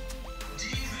Legion.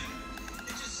 Demon!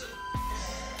 It just said...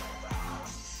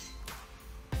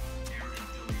 Aaron and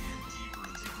Billy head deeper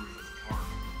into Griffith Park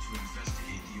to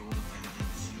investigate the old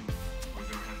abandoned zoo, where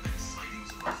there have been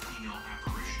sightings of a female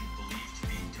apparition believed to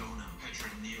be Dona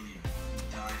Petronelia, who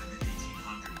died in the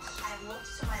 1800s. I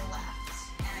looked to my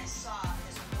left and I saw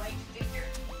this white figure.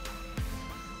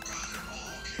 God, they're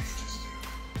all cages, dude.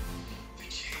 The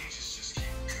cages just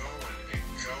keep going and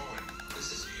going.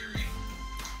 This is eerie.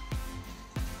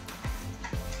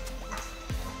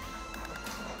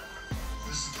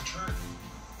 This is the turn.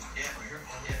 Yeah, we're here.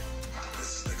 Yeah. This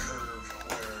is the curve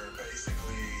where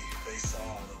basically they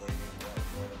saw the lady walk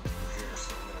right up through here,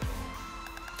 so we're gonna go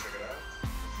check it out.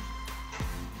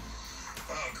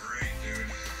 Oh, great, dude.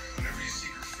 Whenever you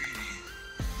see graffiti,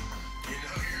 you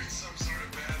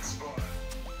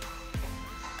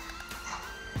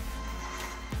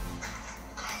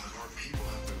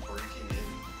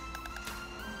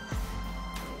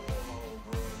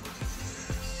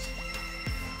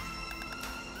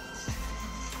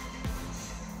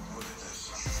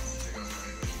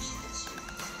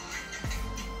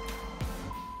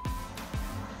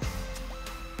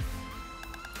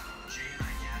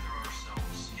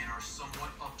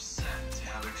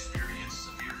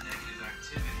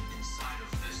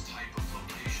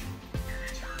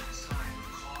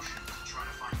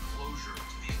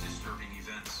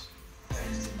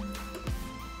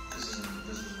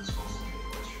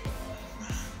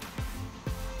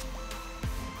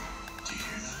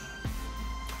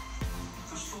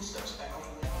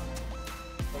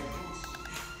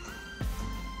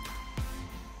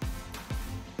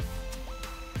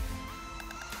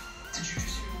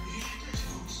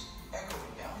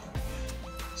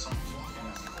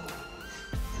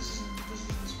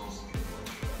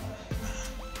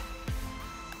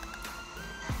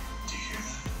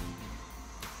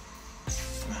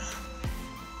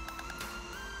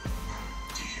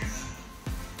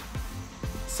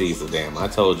See, so damn, I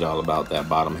told y'all about that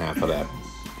bottom half of that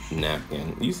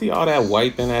napkin. You see all that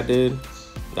wiping I did?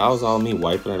 That was all me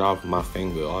wiping it off with my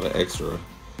finger, all the extra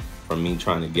from me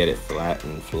trying to get it flat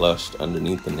and flushed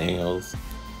underneath the nails.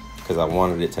 Because I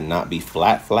wanted it to not be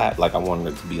flat, like I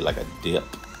wanted it to be like a dip.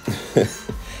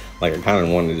 Like I kind of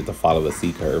wanted it to follow the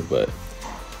C curve, but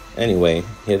anyway,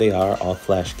 here they are, all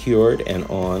flash cured and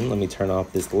on. Let me turn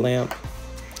off this lamp.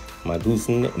 My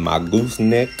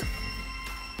gooseneck.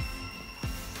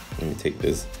 Let me take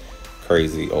this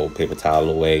crazy old paper towel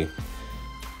away.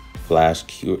 Flash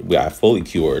cured. Yeah, fully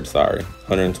cured, sorry.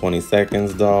 120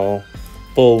 seconds, doll.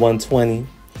 Full 120.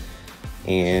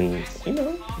 And, you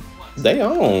know, they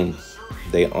on.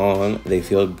 They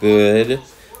feel good.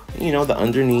 You know, the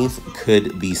underneath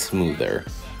could be smoother.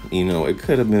 You know, it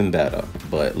could have been better.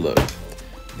 But look,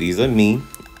 these are me.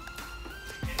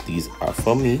 These are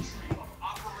for me.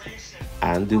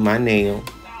 I do my nail.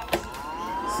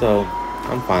 So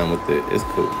I'm fine with it. It's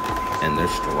cool. And they're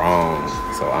strong.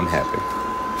 So I'm happy.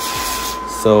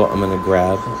 So I'm going to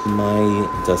grab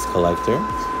my dust collector.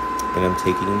 And I'm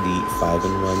taking the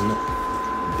 5-in-1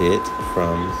 bit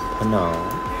from Panal.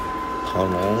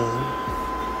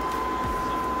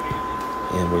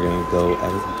 And we're going to go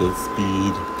at a good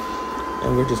speed.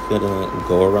 And we're just going to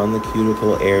go around the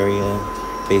cuticle area,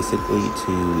 basically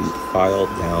to file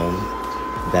down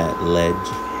that ledge,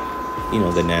 you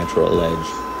know, the natural ledge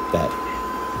that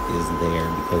is there,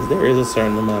 because there is a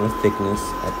certain amount of thickness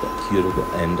at the cuticle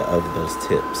end of those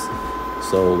tips.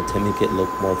 So to make it look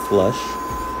more flush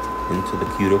into the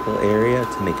cuticle area,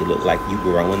 to make it look like you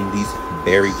growing these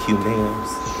very cute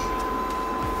nails,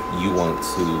 you want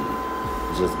to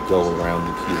just go around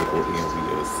the cuticle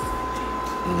areas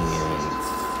and,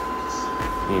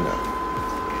 you know,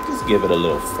 just give it a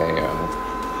little fair.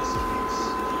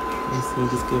 You see,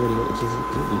 just give it a little, just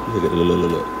look at it,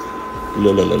 look.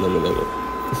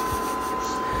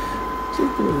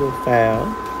 Just do a little foul.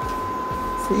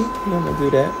 See, I'm gonna do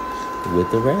that with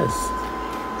the rest.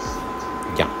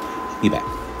 Yeah, be back.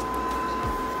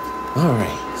 All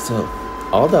right, so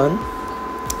all done.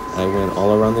 I went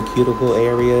all around the cuticle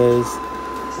areas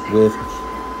with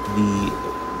the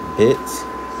bits,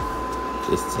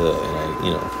 just to, and I,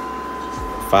 you know,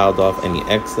 filed off any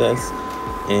excess,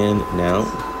 and now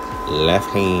left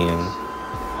hand.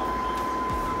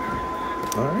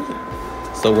 All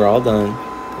right, so we're all done.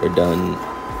 We're done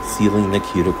sealing the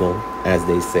cuticle, as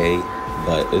they say,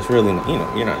 but it's really, you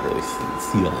know, you're not really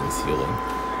sealing.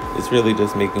 It's really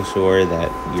just making sure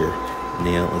that your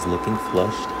nail is looking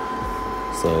flushed,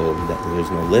 so that there's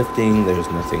no lifting, there's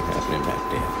nothing happening back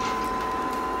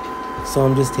there. So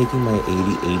I'm just taking my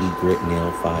 80/80 grit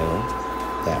nail file,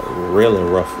 that really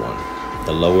rough one.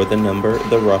 The lower the number,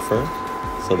 the rougher.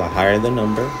 So the higher the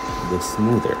number, the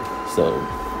smoother. So,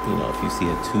 you know, if you see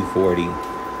a 240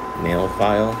 nail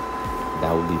file,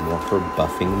 that would be more for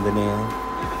buffing the nail.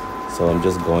 So I'm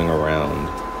just going around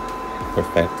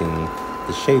perfecting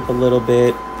the shape a little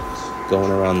bit,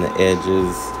 going around the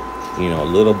edges. You know, a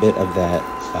little bit of that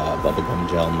bubblegum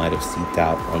gel might have seeped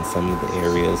out on some of the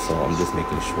areas, so I'm just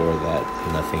making sure that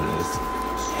nothing is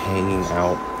hanging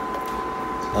out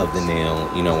of the nail.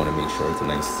 You know, I want to make sure it's a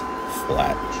nice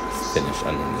flat finish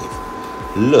underneath.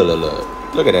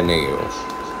 Look at that nail.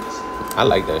 I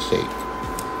like that shape.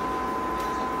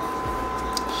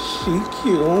 She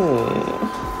cute.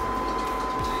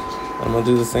 I'm gonna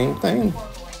do the same thing.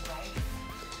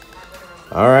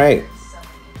 All right,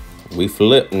 we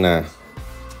flip now.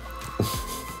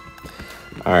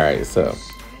 All right, so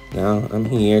now I'm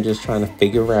here just trying to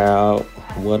figure out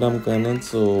what I'm gonna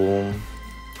do.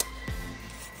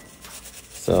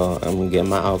 So I'm gonna get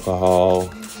my alcohol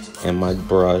and my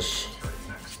brush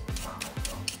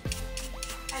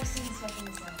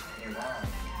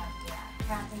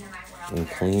and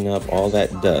clean up all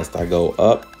that dust. I go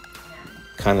up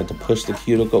kind of to push the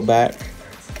cuticle back,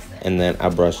 and then I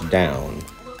brush down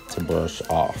to brush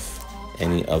off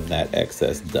any of that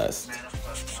excess dust.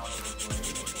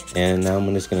 And now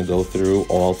I'm just going to go through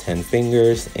all 10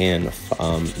 fingers and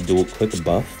do a quick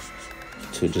buff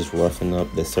to just roughen up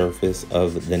the surface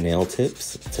of the nail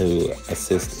tips to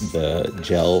assist the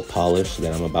gel polish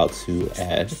that I'm about to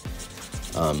add.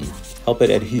 Help it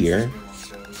adhere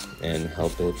and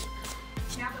help it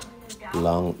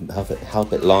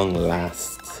long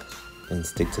last and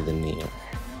stick to the nail.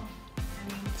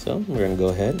 So we're going to go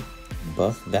ahead,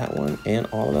 buff that one and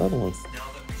all the other ones.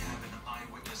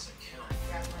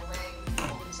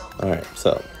 All right,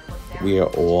 so we are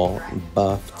all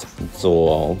buffed.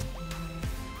 So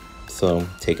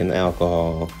taking the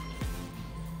alcohol,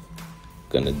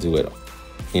 gonna do it,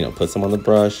 you know, put some on the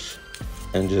brush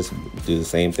and just do the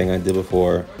same thing I did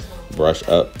before. brush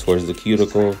up towards the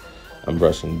cuticle. I'm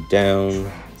brushing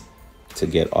down to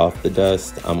get off the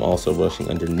dust. I'm also brushing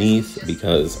underneath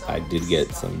because I did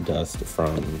get some dust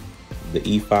from the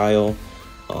e-file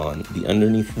on the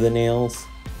underneath of the nails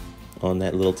on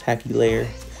that little tacky layer.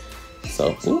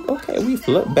 So, ooh, okay, we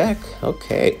flip back.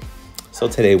 Okay. So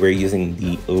today we're using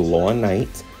the Law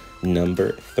Night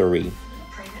number 3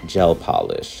 gel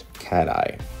polish cat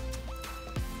eye.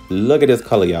 Look at this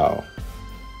color, y'all.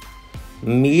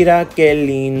 Mira que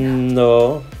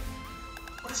lindo.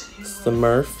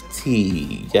 Smurf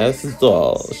tea. Yes,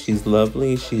 doll. She's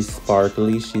lovely. She's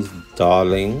sparkly. She's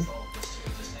darling.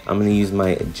 I'm going to use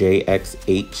my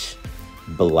JXH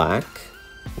Black,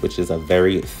 which is a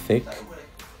very thick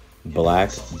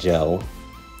black gel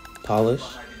polish.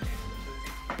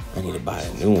 I need to buy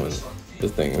a new one.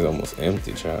 This thing is almost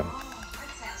empty, child.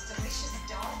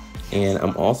 And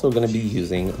I'm also going to be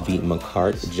using the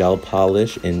Makartt gel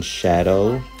polish in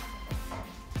shadow.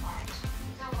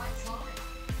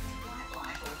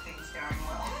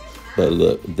 But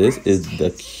look, this is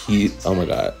the cute, oh my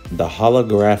god, the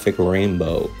holographic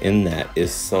rainbow in that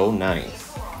is so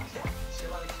nice.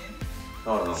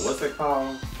 Hold on, what's it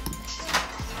called?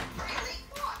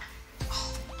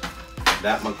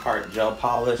 That Makartt gel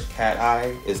polish cat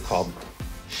eye is called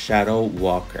Shadow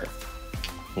Walker.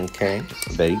 Okay,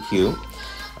 very cute.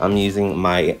 I'm using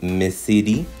my Miss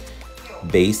City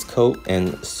base coat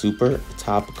and super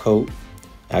top coat.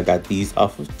 I got these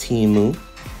off of Temu.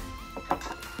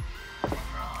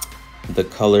 The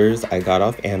colors I got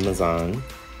off Amazon.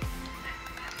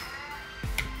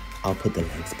 I'll put the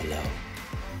links below.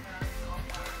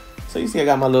 So you see I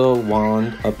got my little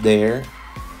wand up there.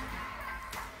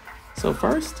 So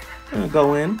first, I'm gonna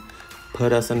go in,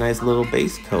 put us a nice little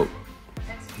base coat.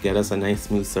 Get us a nice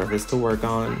smooth surface to work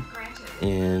on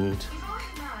and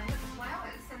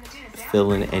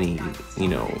fill in any,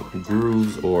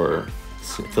 grooves or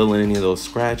fill in any of those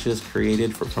scratches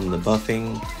created from the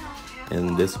buffing.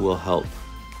 And this will help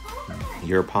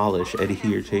your polish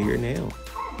adhere to your nail.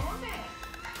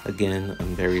 Again,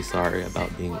 I'm very sorry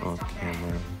about being off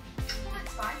camera.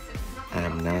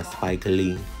 I'm not Spike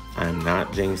Lee. I'm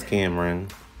not James Cameron.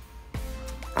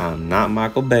 I'm not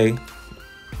Michael Bay.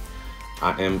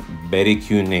 I am Betty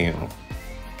Q Nail.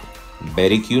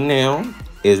 Betty Q Nail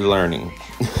is learning.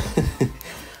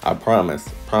 I promise.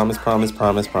 Promise.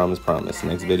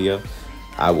 Next video,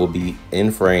 I will be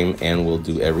in frame and will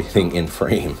do everything in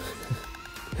frame.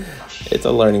 It's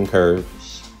a learning curve,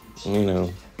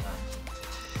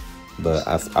 but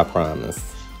I promise.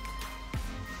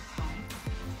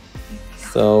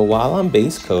 So while I'm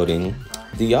base coating,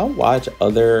 do y'all watch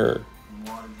other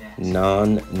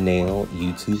non-nail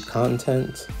YouTube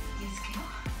content?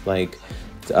 Like,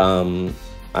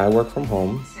 I work from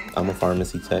home. I'm a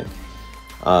pharmacy tech.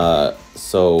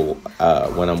 So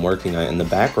when I'm working in the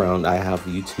background, I have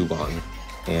YouTube on,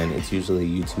 and it's usually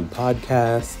YouTube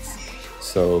podcasts.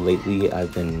 So lately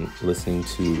I've been listening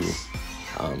to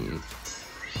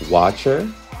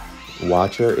Watcher.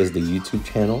 Watcher is the YouTube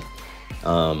channel.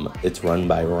 It's run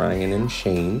by Ryan and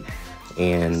Shane.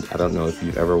 And I don't know if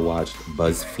you've ever watched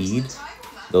BuzzFeed,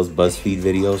 those BuzzFeed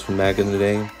videos from back in the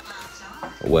day.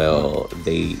 Well,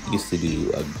 they used to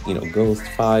do, Ghost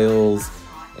Files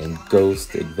and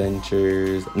Ghost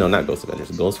Adventures. No, not Ghost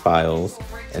Adventures, Ghost Files.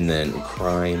 And then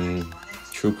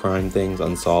true crime things,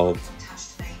 Unsolved.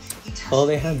 Well,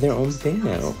 they have their own thing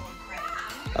now.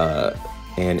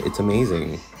 And it's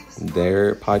amazing.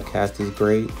 Their podcast is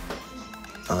great.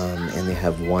 And they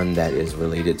have one that is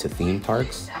related to theme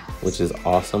parks, which is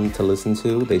awesome to listen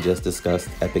to. They just discussed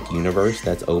Epic Universe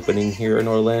that's opening here in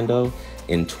Orlando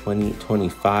in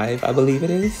 2025, I believe it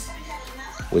is,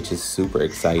 which is super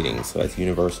exciting. So that's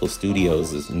Universal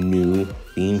Studios' new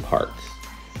theme park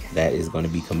that is going to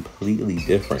be completely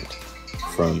different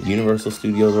from Universal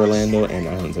Studios Orlando and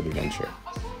Islands of Adventure.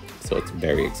 So it's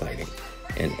very exciting.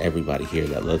 And everybody here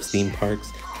that loves theme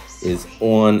parks is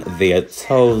on their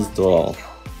toes, doll.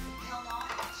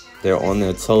 They're on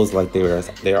their toes like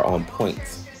they're on point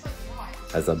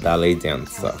as a ballet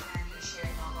dancer.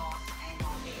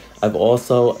 I've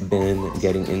also been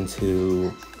getting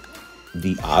into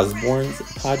the Osbournes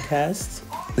podcast,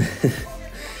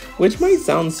 which might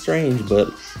sound strange,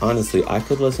 but honestly, I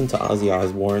could listen to Ozzy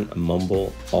Osbourne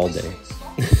mumble all day.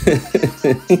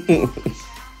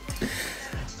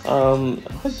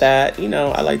 But that,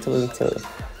 I like to listen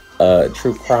to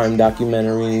true crime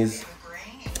documentaries,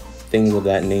 things of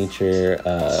that nature,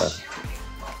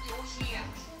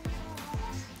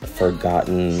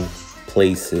 forgotten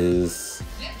places,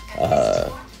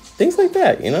 things like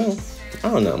that, I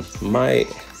don't know. My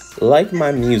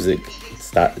music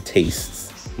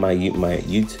tastes, my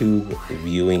YouTube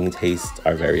viewing tastes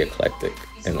are very eclectic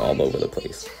and all over the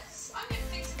place.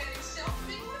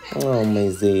 Oh, my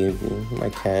Xavier. My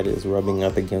cat is rubbing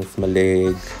up against my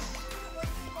leg.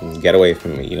 Get away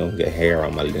from me. You don't get hair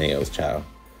on my nails, child.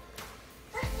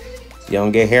 You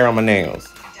don't get hair on my nails.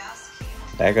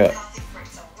 Back up.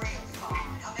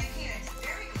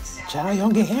 Child, you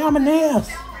don't get hair on my nails.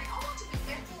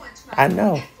 I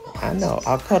know.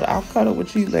 I'll cuddle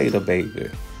with you later, baby.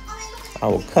 I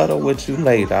will cuddle with you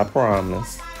later, I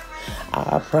promise.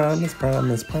 I promise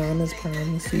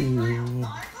you.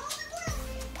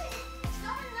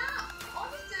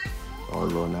 Oh,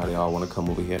 Lord, now they all want to come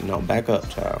over here. No, back up,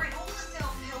 child.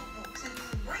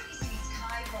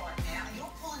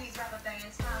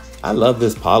 I love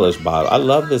this polish bottle. I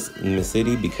love this Miss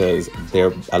City because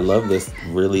I love this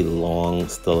really long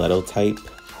stiletto type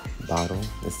bottle.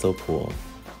 It's so cool.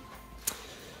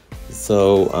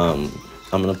 So,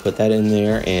 I'm going to put that in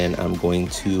there and I'm going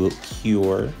to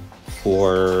cure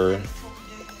for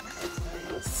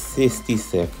 60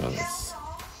 seconds.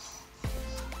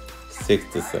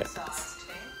 60 seconds.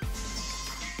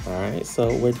 Alright,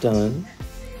 so we're done.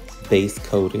 Base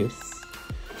coated.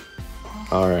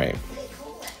 Alright.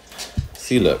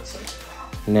 See, look.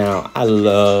 Now, I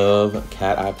love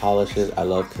cat eye polishes. I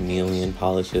love chameleon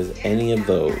polishes. Any of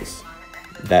those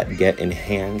that get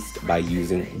enhanced by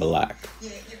using black.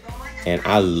 And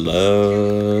I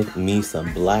love me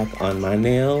some black on my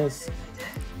nails.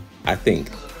 I think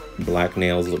black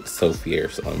nails look so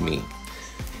fierce on me.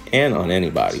 And on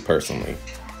anybody, personally.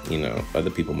 You know, other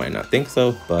people might not think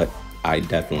so, but I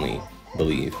definitely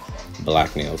believe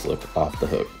black nails look off the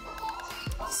hook.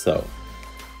 So,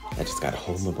 I just gotta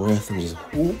hold my breath and just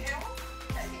whoop.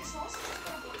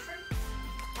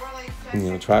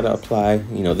 You know, try to apply,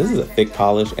 you know, this is a thick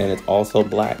polish and it's also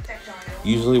black.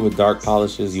 Usually with dark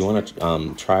polishes, you want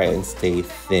to try and stay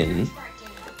thin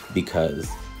because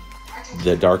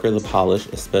the darker the polish,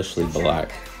 especially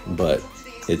black, but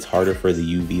it's harder for the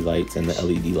UV lights and the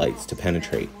LED lights to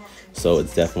penetrate. So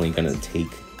it's definitely going to take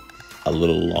a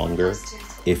little longer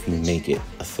if you make it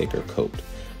a thicker coat.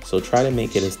 So try to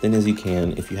make it as thin as you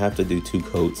can. If you have to do 2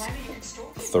 coats,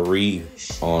 3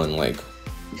 on like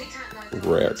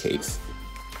rare case.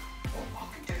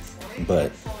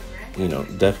 But, you know,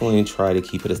 definitely try to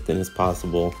keep it as thin as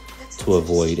possible to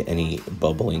avoid any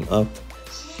bubbling up,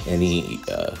 any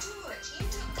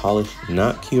polish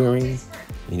not curing.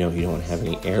 You know, you don't want to have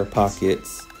any air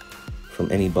pockets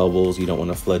from any bubbles. You don't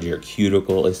want to flood your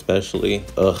cuticle, especially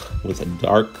with a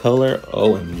dark color.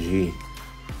 OMG.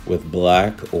 With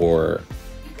black or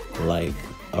like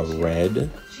a red.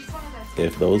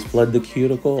 If those flood the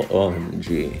cuticle,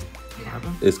 OMG.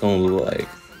 It's going to look like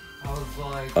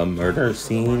a murder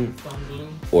scene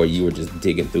or you were just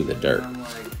digging through the dirt.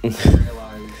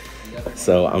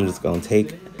 So I'm just going to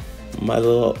take my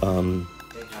little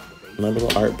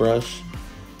art brush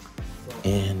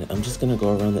and I'm just going to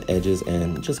go around the edges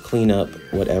and just clean up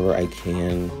whatever I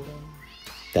can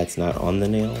that's not on the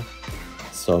nail.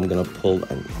 So I'm going to pull,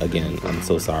 again, I'm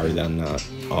so sorry that I'm not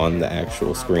on the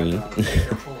actual screen.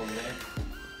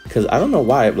 Because I don't know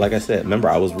why, like I said, remember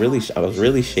I was really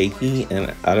shaky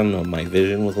and I don't know, my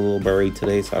vision was a little blurry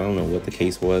today, so I don't know what the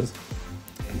case was.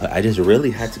 But I just really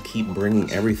had to keep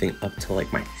bringing everything up to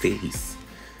like my face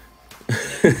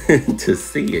to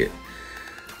see it.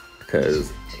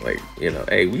 Because, like, you know,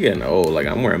 hey, we getting old. Like,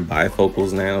 I'm wearing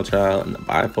bifocals now, child, and the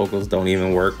bifocals don't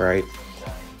even work right.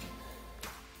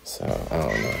 So, I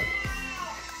don't know.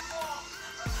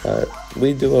 But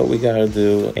we do what we gotta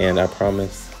do, and I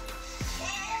promise,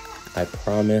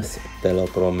 te lo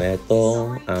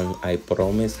prometo, and I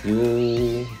promise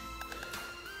you,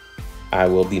 I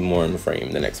will be more in frame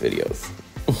in the next videos.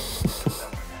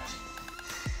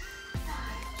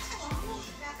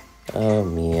 Oh,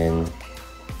 man.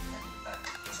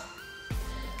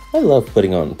 I love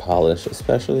putting on polish,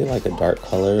 especially like a dark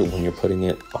color when you're putting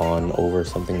it on over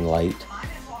something light.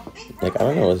 Like, I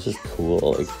don't know, it's just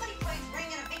cool. Like,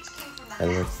 I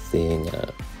love seeing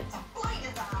it.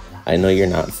 I know you're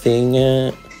not seeing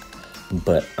it,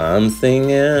 but I'm seeing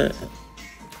it,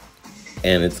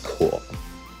 and it's cool.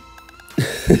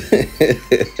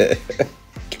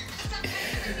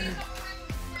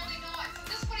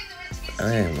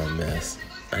 I am a mess.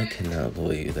 I cannot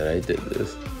believe that I did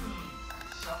this.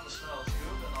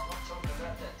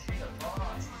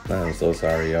 I'm so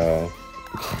sorry, y'all.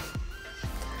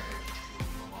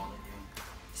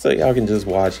 So y'all can just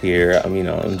watch here. I mean,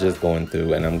 I'm just going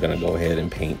through and I'm gonna go ahead and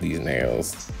paint these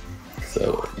nails.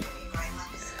 So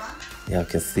y'all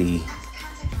can see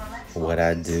what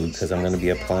I do, because I'm gonna be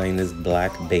applying this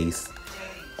black base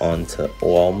onto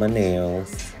all my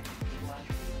nails.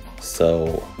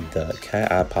 So the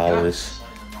cat eye polish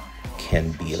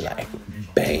can be like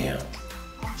bam,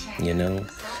 you know.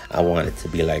 I want it to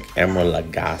be like Emerald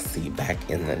Lagasse back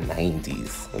in the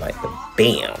 90s, like the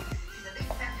bam.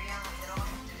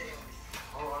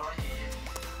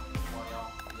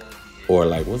 Or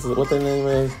like what their name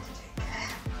is?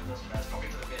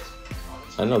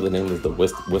 I know the name is the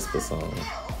Whisper song.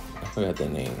 I forgot their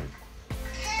name.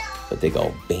 But they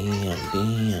go bam,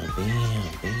 bam, bam,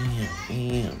 bam,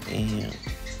 bam, bam.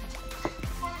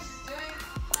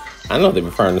 I know they're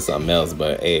referring to something else,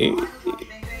 but hey.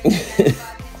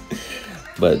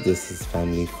 But this is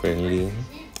family friendly,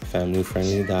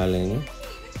 darling.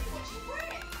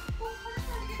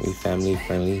 We family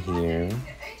friendly here.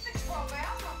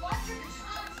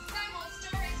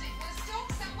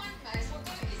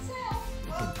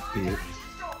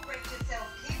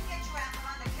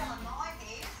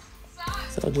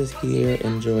 So just here,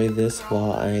 enjoy this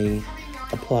while I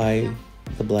apply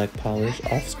the black polish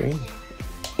off screen.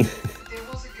 There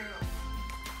was a girl.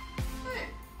 Who?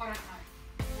 I don't know.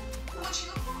 What'd she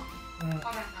look like?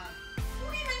 I don't know.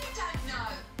 What do you mean you don't know?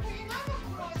 Well, you know what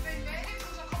good I've been there ever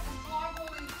since I caught the fly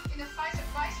ball in the face of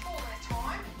baseball that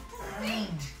time.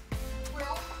 Neat.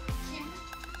 Well, Kim,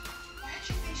 I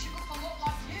actually think she looked a lot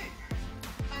like you.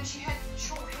 And she had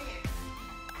short hair.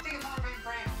 I think it might have been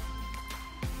brown.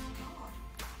 God.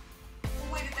 Well,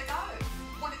 where did they go?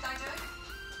 What did they do?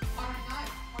 I don't know.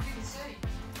 I didn't see.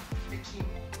 But Kim,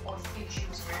 I think she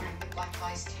was wearing the black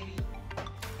lace teddy. Are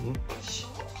you sure?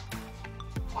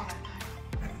 I don't know.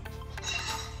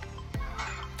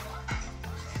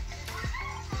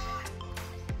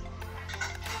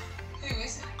 Who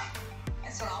is it?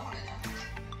 That's what I want to know.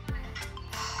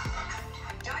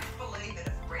 I don't believe it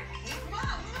of Brett Kim.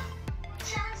 Mum,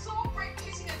 Sharon saw Brett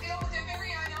kissing a girl with her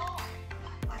very own eye.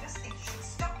 I just think you should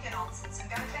stop your nonsense and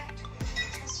go back to it.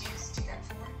 Just you stick up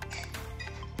for it.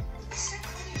 So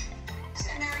funny.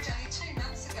 Their marriage only 2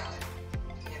 months ago.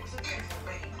 Yeah, it was a beautiful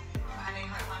wedding. I only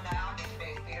hope one day I'll get to be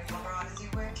as beautiful and bright as you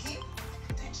were, Kim.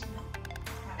 Thank you, Mum.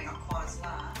 Maybe not quite as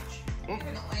large.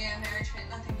 Evidently our marriage meant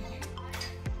nothing to you.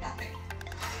 Nothing.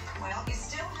 Well, you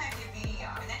still have your video,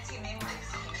 and that's your memories,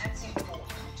 Kim. That's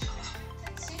important.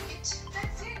 That's it.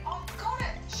 That's it. I've got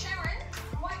it. Sharon,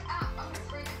 wake up. I'm going to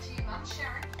prove it to you, Mum.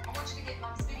 Sharon, I want you to get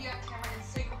Mum's video camera and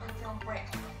secretly film Brett.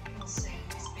 You'll see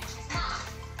this bitch is Mum.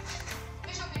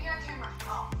 Where's your video camera?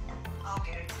 Oh, I'll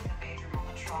get it. It's in the bedroom on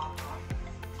the tripod.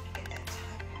 Get that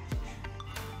tape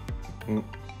out.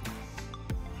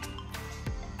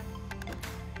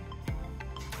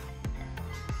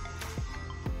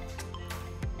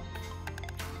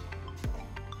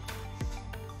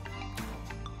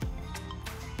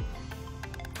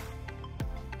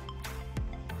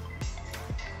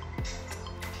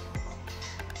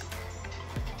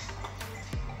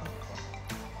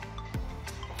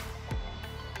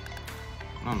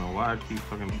 I don't know why I keep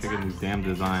fucking picking these damn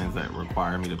designs that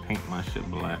require me to paint my shit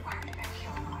black.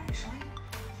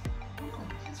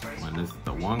 When it's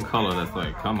the one color that's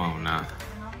like, come on now.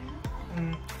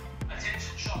 You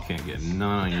can't get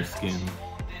none on your skin.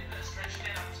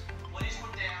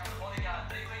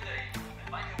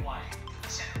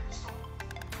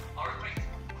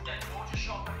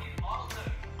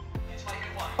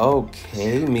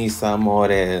 Okay, mis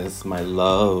amores, my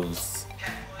loves.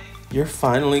 You're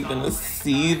finally gonna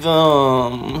see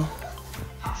them.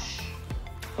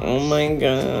 Oh my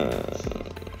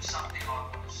god.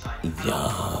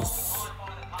 Yes.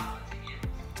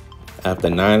 After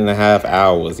 9.5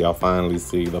 hours, y'all finally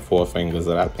see the 4 fingers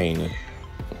that I painted.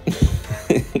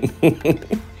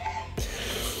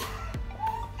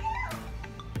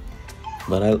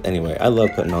 But anyway, I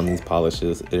love putting on these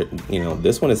polishes.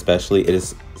 This one especially,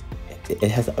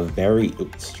 it has a very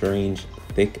strange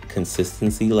thick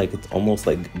consistency, like it's almost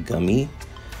like gummy.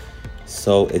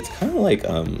 So it's kind of like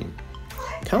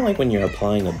when you're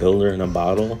applying a builder in a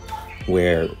bottle,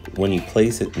 where when you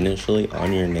place it initially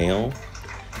on your nail,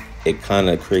 it kind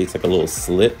of creates like a little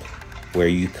slip where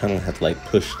you kind of have to like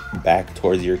push back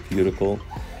towards your cuticle,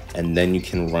 and then you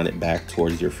can run it back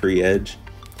towards your free edge.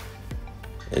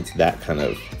 It's that kind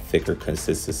of thicker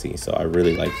consistency. So I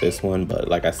really like this one, but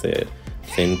like I said,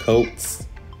 thin coats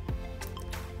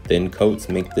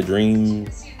make the dream.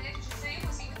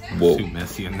 Whoa. Too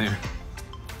messy in there.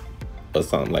 Or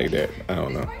something like that. I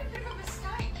don't know.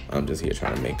 I'm just here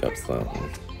trying to make up something.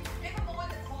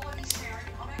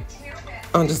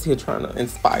 I'm just here trying to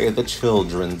inspire the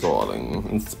children, darling.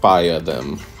 Inspire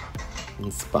them.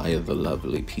 Inspire the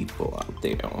lovely people out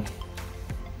there.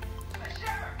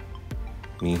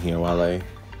 Me here while I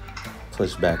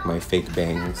push back my fake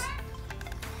bangs.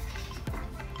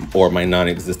 Or my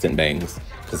non-existent bangs.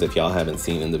 Because if y'all haven't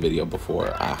seen in the video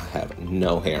before, I have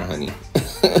no hair, honey.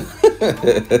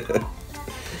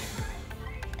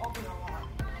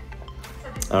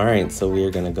 All right, so we are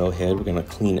gonna go ahead. We're gonna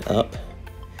clean up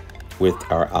with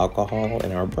our alcohol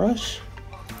and our brush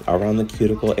around the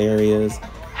cuticle areas,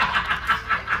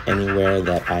 anywhere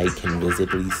that I can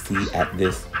visibly see at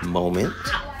this moment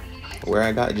where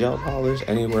I got gel polish,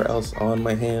 anywhere else on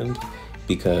my hand,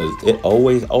 because it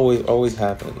always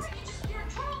happens.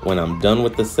 When I'm done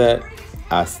with the set,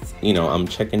 I'm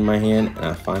checking my hand and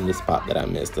I find the spot that I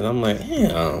missed, and I'm like,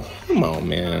 yeah, come on,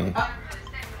 man.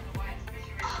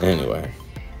 Anyway,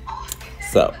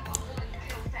 so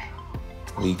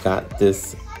we got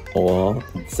this all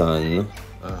done.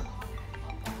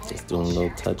 Just doing a little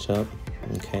touch up.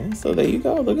 Okay, so there you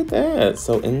go. Look at that.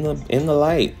 So in the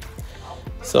light.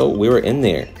 So we were in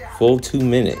there full 2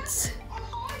 minutes.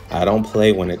 I don't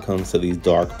play when it comes to these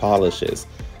dark polishes.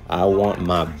 I want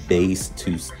my base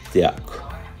to stick.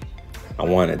 I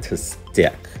want it to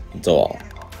stick, doll.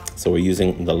 So we're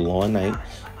using the Law Night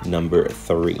number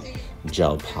 3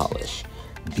 gel polish.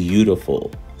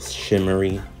 Beautiful,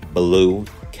 shimmery, blue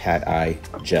cat eye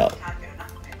gel.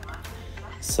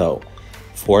 So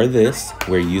for this,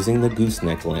 we're using the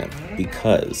gooseneck lamp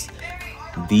because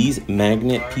these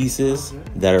magnet pieces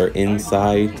that are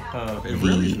inside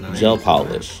the gel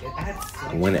polish,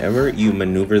 whenever you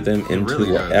maneuver them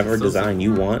into whatever design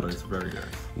you want,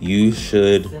 you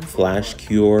should flash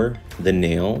cure the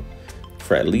nail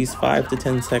for at least 5 to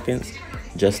 10 seconds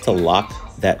just to lock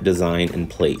that design in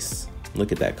place.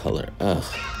 Look at that color. Ugh,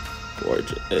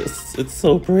 gorgeous. It's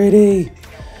so pretty.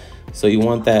 So you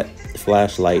want that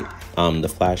flashlight, the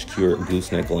flash cure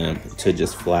gooseneck lamp, to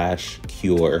just flash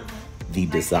cure the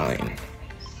design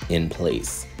in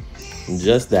place.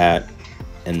 Just that,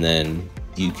 and then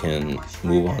you can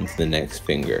move on to the next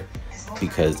finger,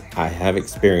 because I have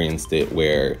experienced it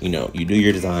where, you do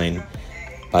your design,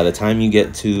 by the time you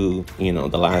get to,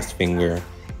 the last finger,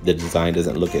 the design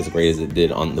doesn't look as great as it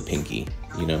did on the pinky,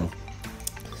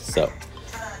 So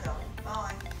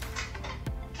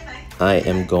I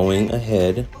am going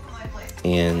ahead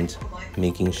and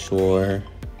making sure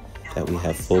that we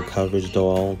have full coverage,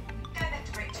 doll.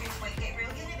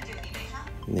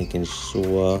 Making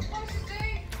sure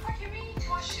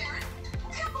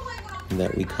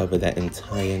that we cover that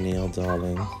entire nail,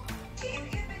 darling.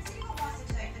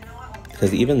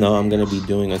 Because even though I'm going to be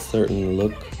doing a certain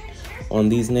look on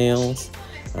these nails,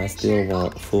 I still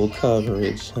want full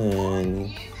coverage,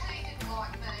 honey.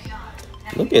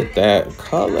 Look at that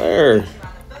color.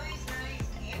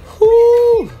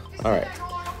 Whoo! Alright,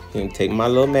 I'm going to take my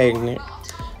little magnet.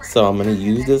 So I'm going to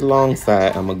use this long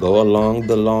side. I'm going to go along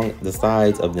the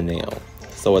sides of the nail.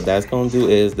 So what that's going to do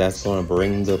is that's going to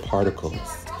bring the particles,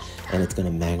 and it's going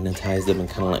to magnetize them and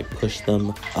kind of like push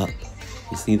them up.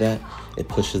 You see that? It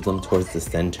pushes them towards the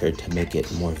center to make it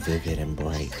more vivid and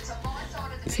bright.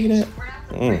 You see that?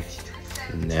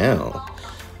 Now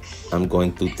I'm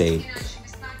going to take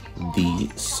the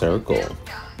circle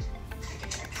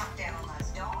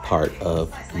part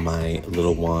of my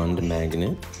little wand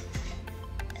magnet,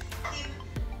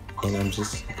 and I'm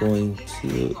just going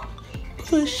to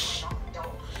push.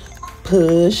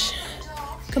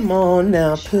 Come on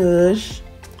now, push.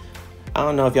 I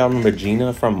don't know if y'all remember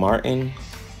Gina from Martin,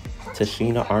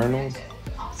 Tashina Arnold.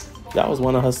 That was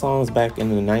one of her songs back in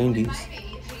the 90s.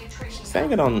 She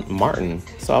sang it on Martin.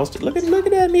 So I was just, look at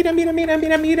that,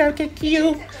 mira, que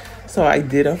cute. So I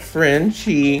did a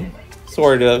Frenchie,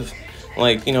 sort of.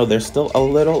 Like, there's still a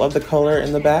little of the color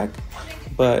in the back,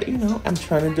 but, I'm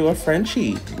trying to do a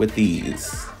Frenchie with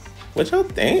these. What y'all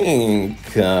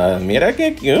think? Mira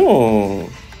que cute.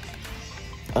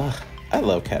 I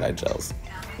love cat eye gels.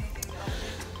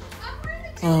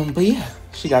 But yeah,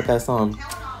 she got that song.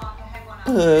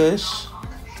 Push.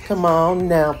 Come on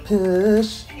now,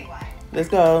 push. Let's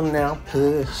go now,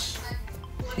 push.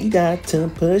 You got to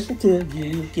push until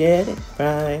you get it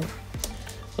right.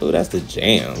 Oh, that's the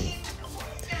jam.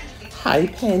 Hi,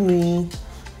 Penny.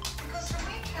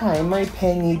 Hi, my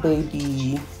Penny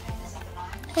baby.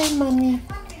 Hey, mommy.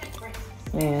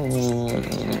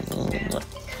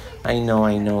 I know.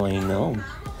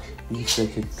 You're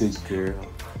such a good girl.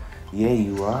 Yeah,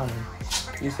 you are.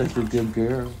 You're such a good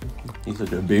girl. You're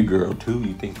such a big girl, too.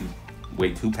 You think you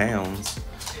weigh 2 pounds.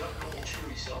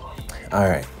 All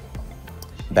right.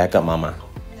 Back up, mama.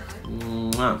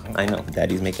 I know.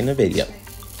 Daddy's making a video.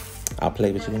 I'll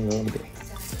play with you in a little bit.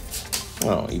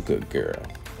 Oh, you good girl.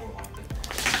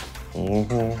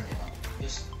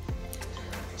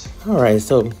 All right,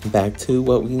 so back to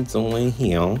what we're doing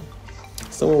here.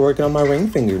 So we're working on my ring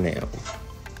finger now.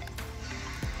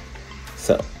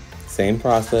 So, same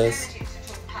process.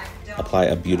 apply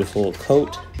a beautiful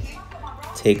coat.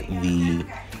 Take the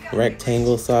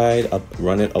rectangle side up,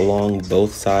 run it along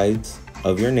both sides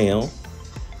of your nail,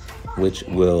 which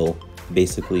will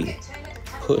basically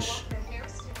push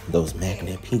those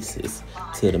magnet pieces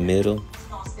to the middle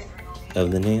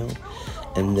of the nail,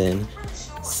 and then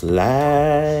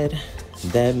slide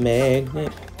that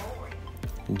magnet.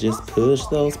 Just push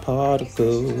those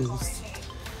particles.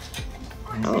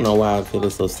 I don't know why I feel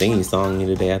it's so singy-songy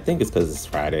today. I think it's because it's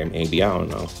Friday, maybe. I don't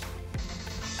know.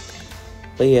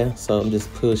 But yeah, so I'm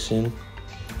just pushing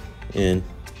and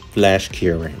flash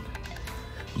curing.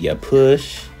 You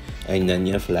push and then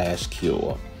you flash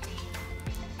cure.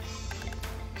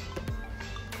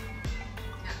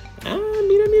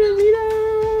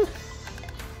 Mira.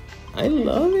 I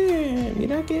love it.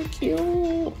 Mira que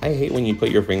cute. I hate when you put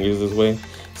your fingers this way.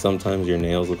 Sometimes your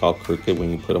nails look all crooked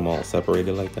when you put them all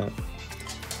separated like that.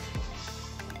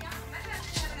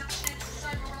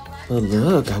 But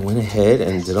look, I went ahead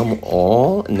and did them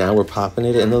all. Now we're popping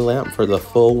it in the lamp for the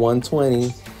full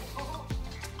 120.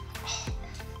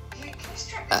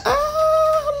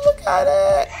 Ah, look at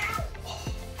it.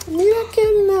 Mira que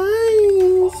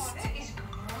nice.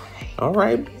 All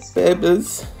right,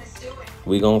 babies.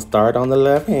 We gonna start on the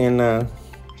left hand now.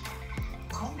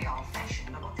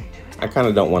 I kind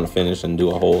of don't want to finish and do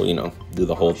a whole, do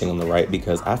the whole thing on the right,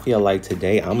 because I feel like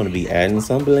today I'm gonna be adding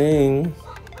some bling.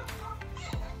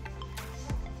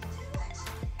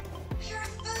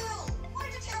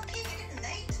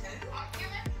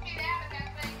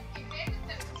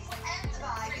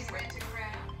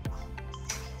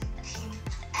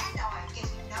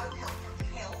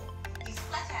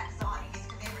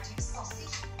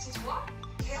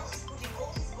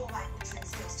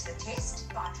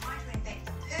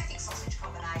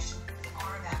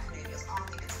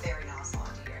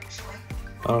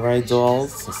 Alright,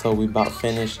 dolls, so we about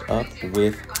finished up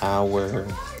with our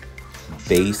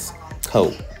base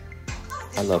coat.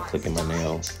 I love clicking my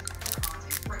nails.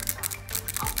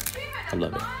 I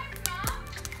love it.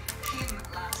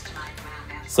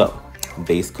 So,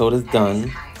 base coat is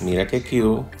done. Mira que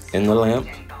cute. In the lamp,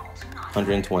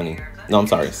 120. No, I'm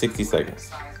sorry, 60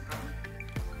 seconds.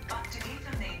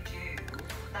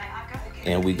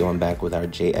 And we going back with our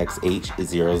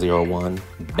JXH001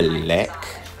 Black.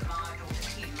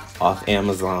 Off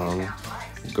Amazon.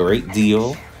 Great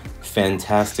deal.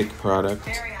 Fantastic product.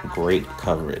 Great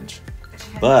coverage.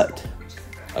 But,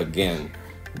 again,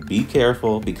 be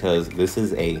careful because this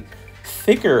is a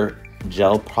thicker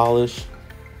gel polish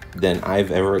than I've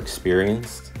ever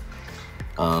experienced.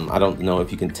 I don't know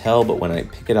if you can tell, but when I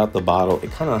pick it out the bottle,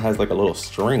 it kind of has like a little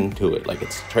string to it, like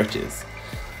it stretches.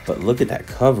 But look at that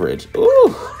coverage.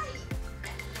 Ooh!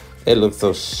 It looks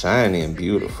so shiny and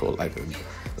beautiful,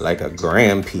 like a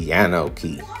grand piano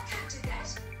key.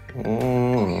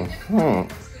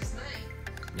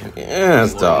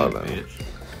 Yes, darling.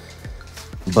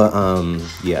 But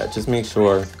yeah, just make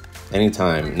sure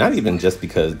anytime, not even just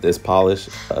because this polish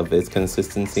of its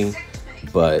consistency,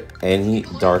 but any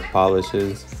dark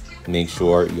polishes, make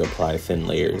sure you apply thin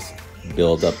layers.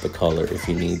 Build up the color if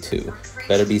you need to.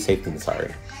 Better be safe than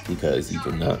sorry, because you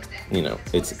do not,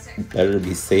 it's better to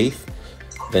be safe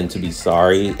than to be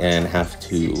sorry and have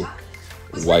to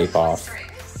wipe off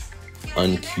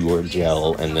uncured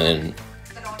gel and then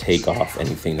take off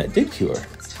anything that did cure.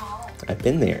 I've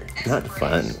been there. Not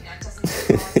fun.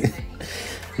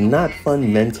 Not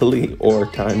fun mentally or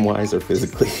time-wise or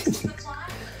physically.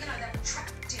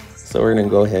 So we're gonna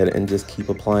go ahead and just keep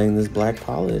applying this black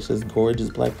polish, this gorgeous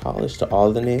black polish to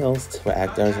all the nails to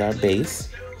act as our base,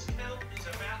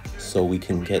 so we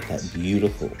can get that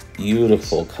beautiful,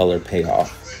 beautiful color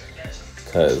payoff.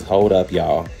 Cause hold up,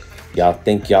 y'all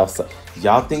think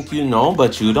you know,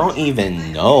 but you don't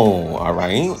even know. All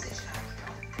right.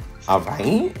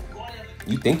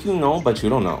 You think you know, but you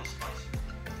don't know.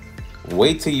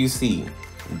 Wait till you see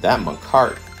that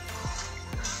Makartt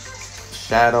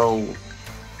shadow.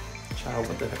 Child,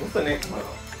 what the heck? What's the name?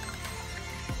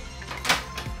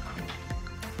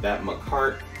 That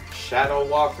Makartt Shadow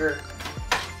Walker.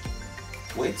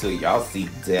 Wait till y'all see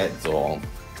that doll.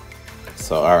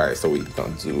 So, alright, so we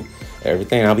gonna do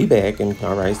everything. I'll be back. And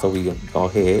alright, so we go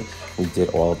ahead. We did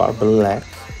all of our black.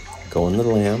 Go in the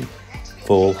lamp.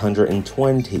 Full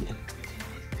 120.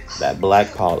 That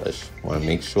black polish. Want to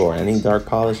make sure any dark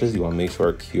polishes, you want to make sure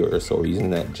it cures. So we're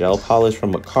using that gel polish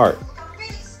from Makartt.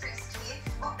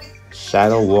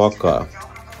 Shadow Walker.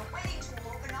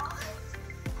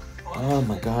 Oh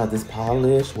my god, this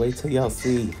polish. Wait till y'all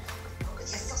see.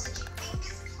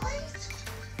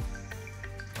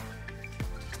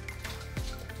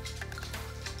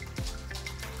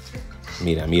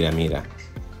 Mira.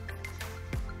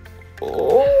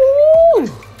 Ooh.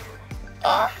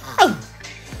 Ah.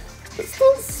 It's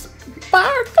so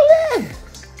sparkly.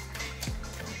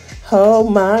 Oh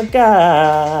my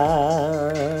God.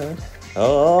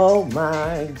 Oh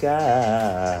my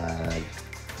God.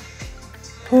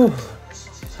 Whew.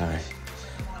 All right.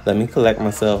 Let me collect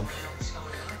myself.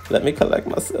 Let me collect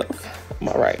myself. I'm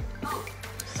all right.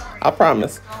 I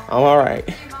promise. I'm all right.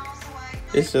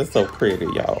 It's just so pretty,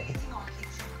 y'all.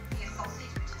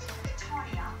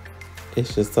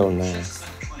 It's just so nice.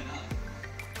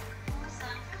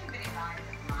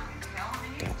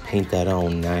 Gotta paint that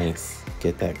on nice.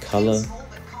 Get that color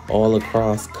all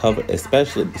across cover,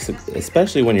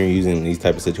 especially when you're using these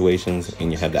type of situations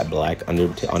and you have that black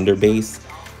under base.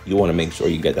 You want to make sure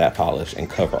you get that polish and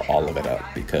cover all of it up,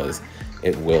 because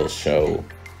it will show,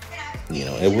 you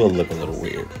know, it will look a little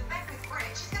weird.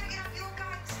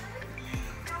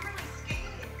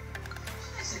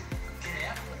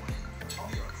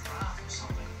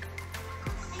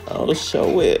 Oh,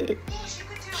 show it.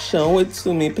 Show it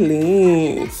to me,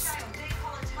 please.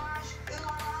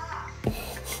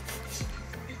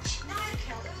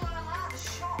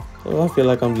 Oh, I feel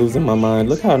like I'm losing my mind.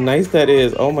 Look how nice that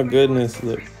is. Oh my goodness.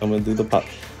 Look, I'm going to do the polish.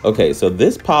 Okay, so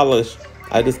this polish,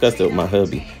 I discussed it with my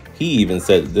hubby. He even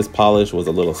said this polish was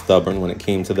a little stubborn when it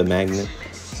came to the magnet.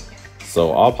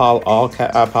 So all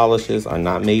cat eye polishes are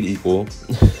not made equal.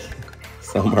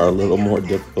 Some are a little more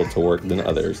difficult to work than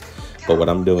others. But what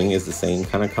I'm doing is the same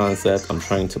kind of concept. I'm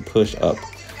trying to push up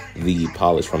the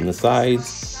polish from the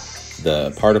sides,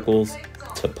 the particles,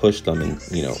 to push them and,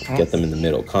 you know, get them in the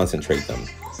middle, concentrate them.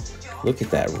 Look at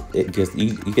that. It just,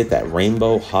 you get that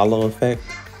rainbow hollow effect.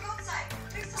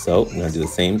 So we're gonna do the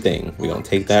same thing. We're gonna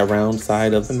take that round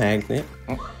side of the magnet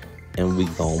and we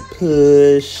gonna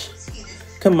push.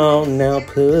 Come on now,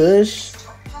 push.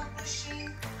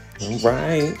 All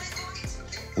right.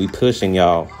 We pushing,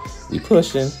 y'all. We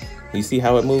pushing. You see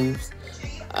how it moves?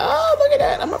 Oh, look at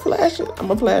that. I'm gonna flash it. I'm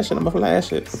gonna flash it. I'm gonna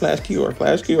flash it. Flash cure.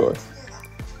 Flash cure.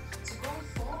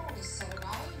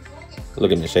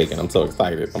 Look at me shaking. I'm so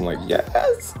excited. I'm like,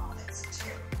 yes.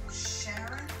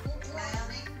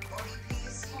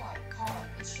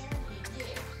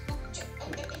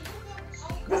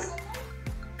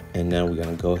 And now we're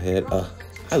gonna go ahead.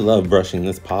 I love brushing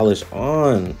this polish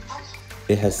on.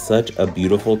 It has such a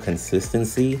beautiful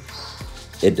consistency.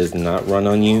 It does not run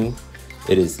on you.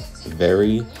 It is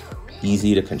very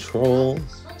easy to control.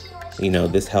 You know,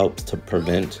 this helps to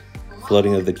prevent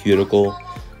flooding of the cuticle,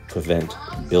 prevent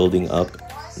building up,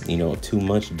 you know, too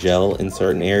much gel in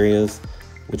certain areas,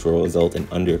 which will result in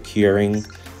under curing.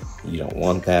 You don't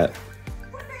want that.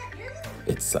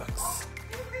 It sucks.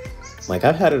 Like,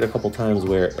 I've had it a couple times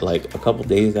where, like, a couple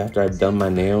days after I've done my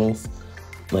nails,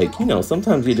 like, you know,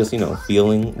 sometimes you're just, you know,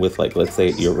 feeling with, like, let's say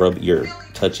you're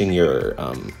touching your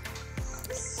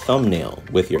thumbnail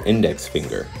with your index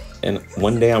finger. And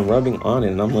one day I'm rubbing on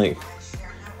it and I'm like,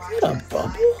 is that a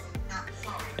bubble?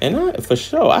 And for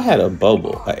sure, I had a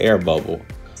bubble, an air bubble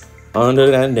under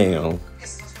that nail.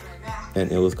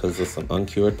 And it was because of some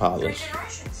uncured polish.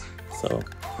 So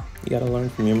you gotta learn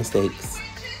from your mistakes.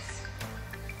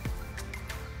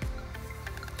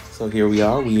 So here we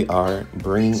are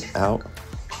bringing out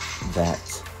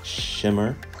that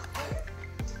shimmer,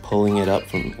 pulling it up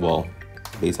from, well,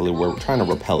 basically we're trying to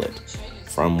repel it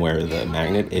from where the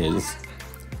magnet is,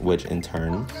 which in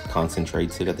turn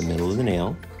concentrates it at the middle of the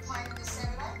nail.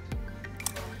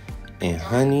 And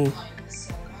honey,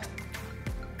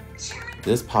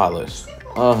 this polish,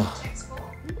 oh,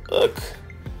 look.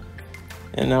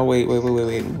 And now wait, give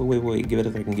it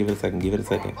a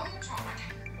second.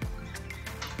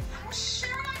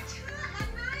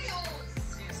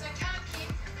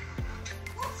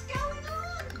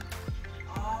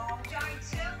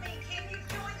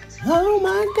 Oh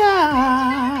my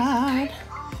God.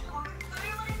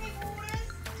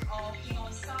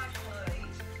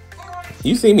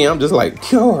 You see me, I'm just like,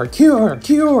 cure,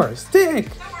 stick,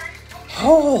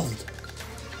 hold.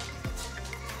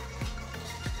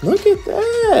 Look at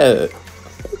that.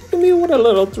 Look at me with a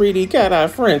little 3D cat eye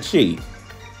Frenchie.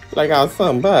 Like I was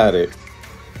somebody.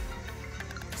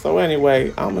 So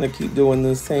anyway, I'm gonna keep doing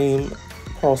the same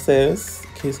process.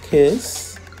 Kiss,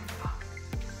 kiss.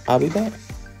 I'll be back.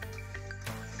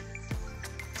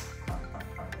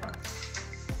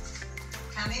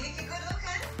 Come in if you're good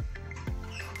looking.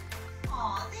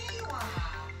 Oh, there you are.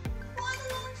 Why the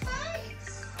long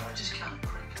face? I just can't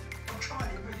crack it. I've tried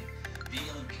everything.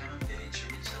 Veal and camembert,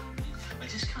 chorizo and mint. I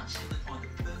just can't seem to find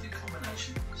the perfect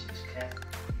combination. This is cat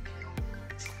and cow.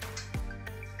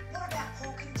 What about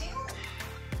pork and dill?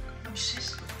 I'm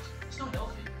obsessed with it. It's not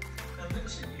healthy. I've never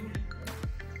seen you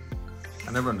eat.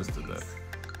 I never understood that.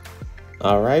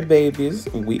 All right, babies.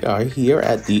 We are here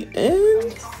at the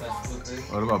end.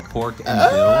 What about pork and dill?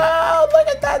 Oh, look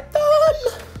at that thumb.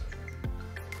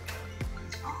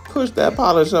 Push that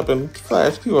polish up and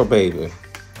flash cure, baby.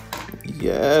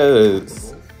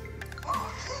 Yes.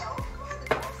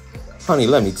 Honey,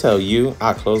 let me tell you,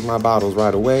 I close my bottles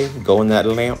right away, go in that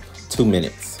lamp, 2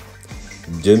 minutes.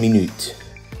 2 minutes.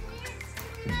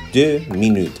 2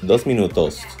 minutes. 2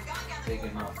 minutos.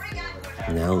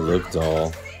 Now look,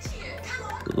 doll.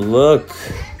 Look.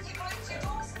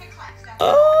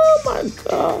 Oh my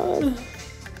God.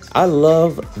 I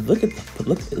love, look at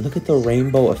the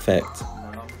rainbow effect.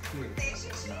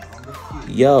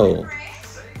 Yo,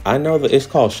 I know that it's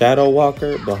called Shadow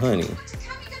Walker, but honey.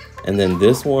 And then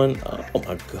this one, oh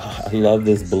my God, I love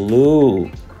this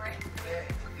blue.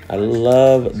 I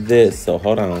love this. So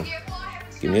hold on.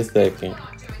 Give me a second.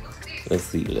 Let's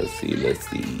see. I'm trying to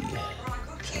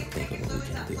think of what we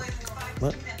can do.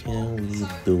 What can we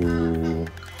do?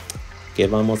 ¿Qué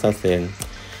vamos a hacer?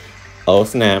 Oh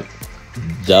snap.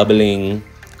 Doubling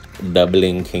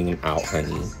came out,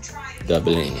 honey.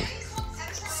 Doubling.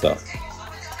 So,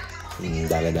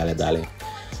 dale.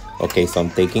 Okay, so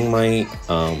I'm taking my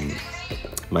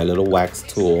my little wax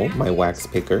tool, my wax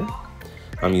picker.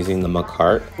 I'm using the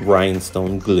Makartt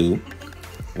rhinestone glue,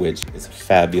 which is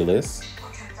fabulous.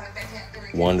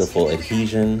 Wonderful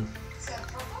adhesion.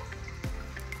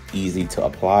 Easy to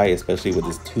apply, especially with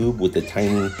this tube with the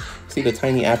tiny, see the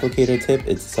tiny applicator tip?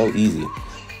 It's so easy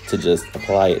to just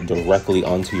apply it directly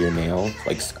onto your nail.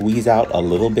 Like squeeze out a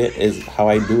little bit is how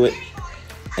I do it.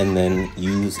 And then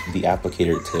use the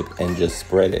applicator tip and just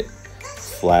spread it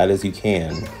flat as you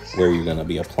can where you're gonna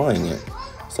be applying it.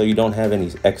 So you don't have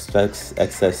any excess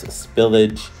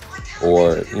spillage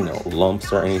or, you know,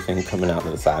 lumps or anything coming out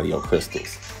of the side of your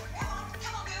crystals.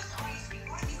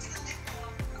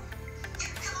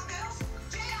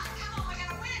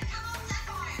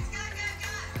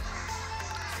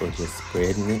 So just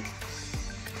spreading it,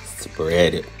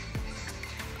 spread it.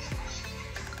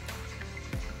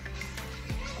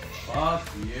 Fuck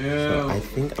you. So I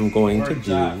think I'm going to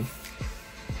do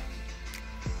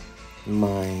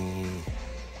my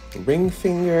ring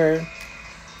finger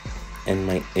and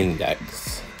my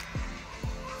index.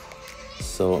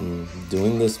 So I'm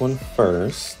doing this one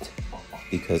first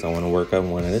because I want to work on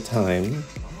one at a time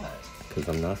because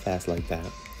I'm not fast like that.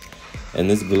 And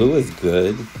this glue is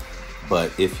good,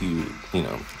 but if you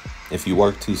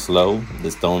work too slow,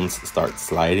 the stones start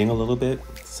sliding a little bit.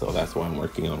 So that's why I'm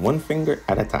working on one finger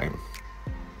at a time.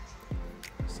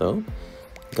 So,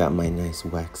 got my nice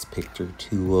wax picker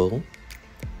tool.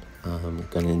 I'm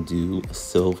gonna do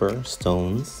silver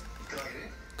stones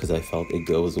because I felt it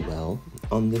goes well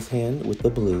on this hand with the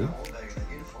blue.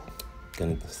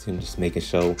 Gonna just make it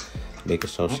show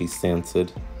she's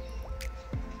scented.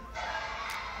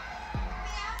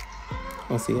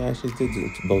 Oh, see, I actually did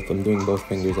do both. I'm doing both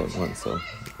fingers at once. So,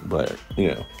 but you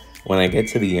know, when I get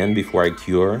to the end before I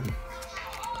cure,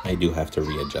 I do have to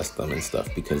readjust them and stuff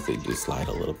because they do slide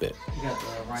a little bit.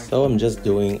 So I'm just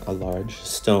doing a large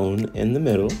stone in the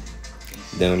middle.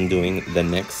 Then I'm doing the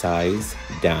next size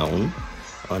down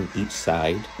on each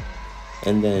side.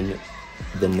 And then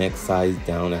the next size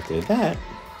down after that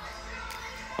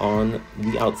on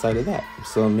the outside of that.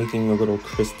 So I'm making a little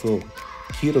crystal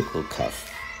cuticle cuff.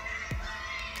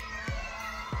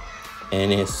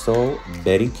 And it's so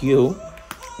very cute.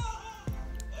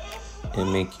 It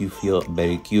make you feel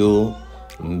very cute,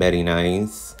 very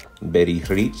nice, very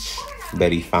rich,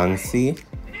 very fancy.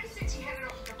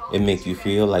 It make you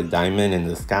feel like diamond in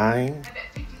the sky,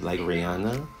 like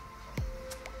Rihanna.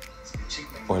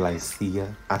 Or like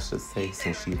Sia, I should say,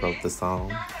 since she wrote the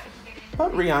song.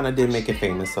 But Rihanna did make it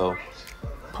famous, so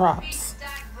props.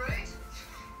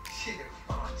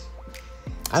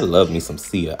 I love me some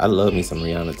Sia. I love me some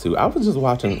Rihanna too. I was just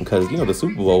watching because, you know, the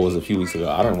Super Bowl was a few weeks ago.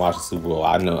 I didn't watch the Super Bowl.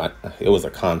 I know it was a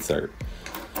concert.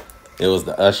 It was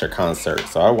the Usher concert.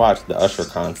 So I watched the Usher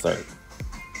concert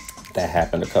that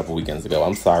happened a couple weekends ago.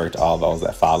 I'm sorry to all those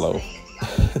that follow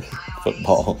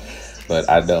football, but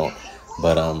I don't.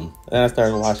 But then I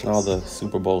started watching all the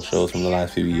Super Bowl shows from the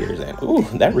last few years, and ooh,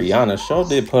 that Rihanna show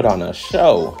did put on a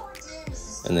show.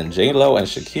 And then J-Lo and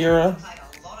Shakira,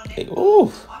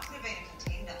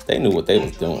 they knew what they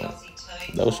was doing.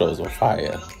 Those shows were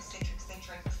fire.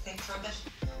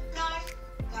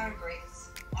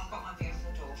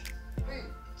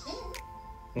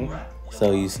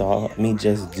 So you saw me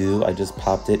just do, I just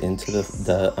popped it into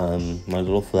my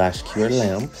little flash cure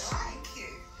lamp,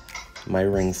 my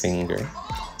ring finger,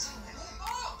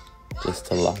 just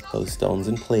to lock those stones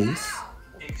in place.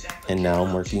 And now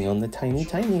I'm working on the tiny,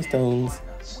 tiny stones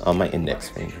on my index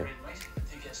finger.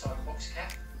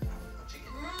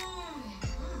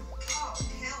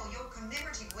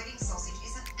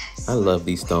 I love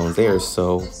these stones. They are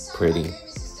so pretty.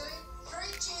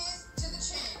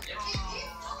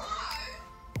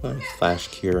 Flash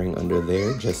curing under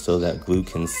there just so that glue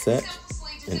can set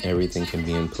and everything can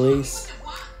be in place.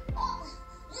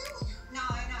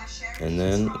 And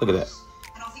then look at that.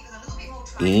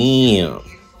 Damn.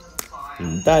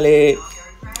 Dale.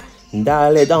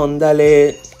 Dale, don,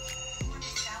 dale.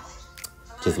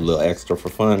 Just a little extra for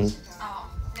fun.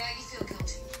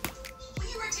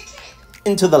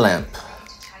 Into the lamp.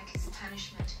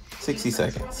 60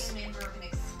 seconds.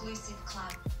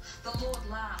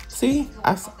 See,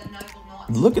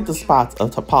 look at the spots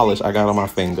of polish I got on my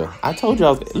finger. I told you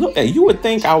look. You would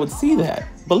think I would see that,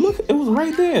 but look, it was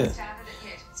right there.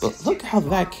 But look how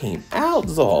that came out,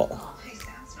 Zol.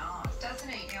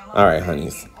 All right,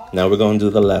 honeys. Now we're gonna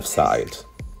do the left side.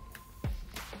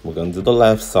 We're gonna do the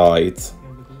left side.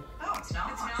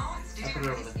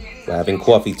 We're having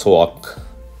coffee talk,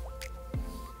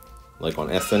 like on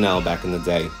SNL back in the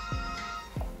day.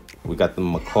 We got the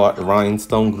Makartt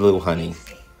rhinestone glue, honey.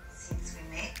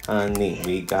 Honey,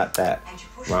 we got that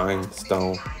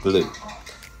rhinestone glue.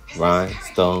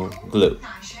 Rhinestone glue.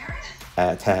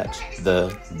 Attach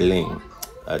the bling.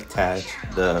 Attach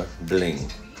the bling.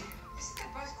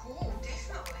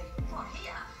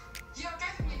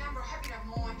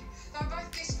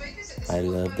 I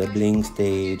love the bling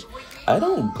stage. I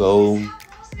don't go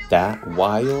that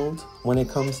wild when it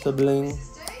comes to bling.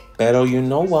 Pero you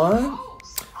know what?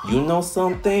 You know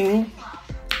something?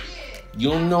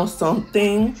 You know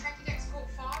something?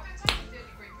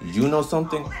 You know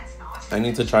something? I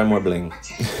need to try more bling.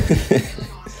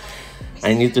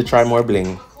 I need to try more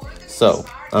bling. So,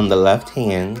 on the left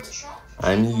hand,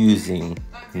 I'm using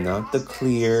not the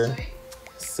clear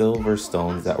silver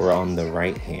stones that were on the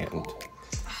right hand.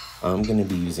 I'm going to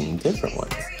be using different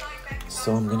ones.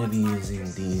 So I'm going to be using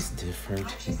these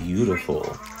different beautiful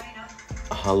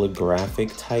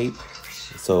holographic type.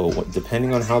 So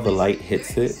depending on how the light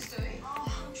hits it,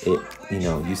 you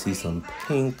know, you see some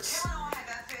pinks,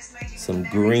 some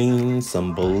green,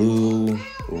 some blue,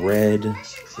 red.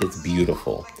 It's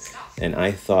beautiful. And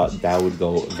I thought that would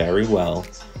go very well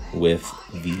with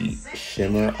the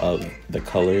shimmer of the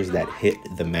colors that hit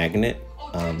the magnet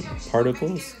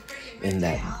particles in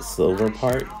that silver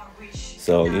part.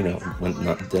 So, you know, when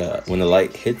the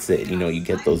light hits it, you know, you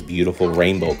get those beautiful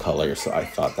rainbow colors. So I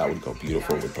thought that would go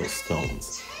beautiful with those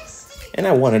stones. And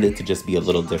I wanted it to just be a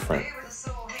little different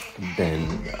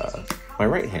than my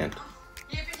right hand.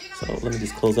 So let me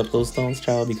just close up those stones,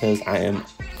 child, because I am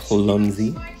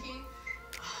clumsy.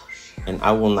 And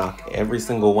I will knock every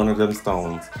single one of them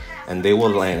stones, and they will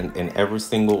land in every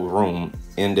single room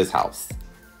in this house.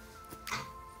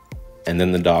 And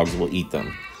then the dogs will eat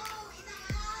them.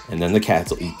 And then the cats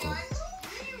will eat them.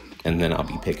 And then I'll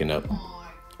be picking up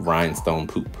rhinestone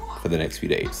poop for the next few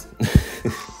days.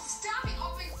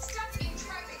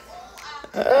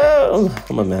 Oh,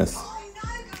 I'm a mess.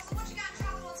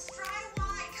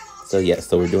 So yes,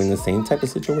 so we're doing the same type of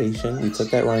situation. We took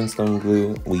that rhinestone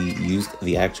glue. We used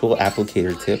the actual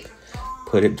applicator tip,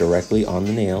 put it directly on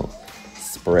the nail,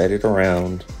 spread it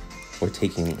around. We're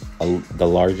taking the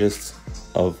largest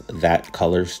of that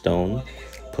color stone,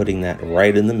 putting that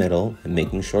right in the middle and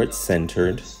making sure it's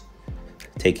centered.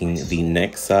 Taking the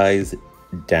next size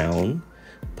down,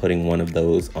 putting one of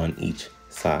those on each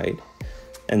side,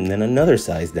 and then another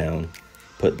size down,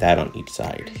 put that on each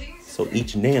side. So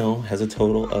each nail has a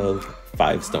total of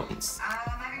 5 stones.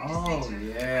 Oh,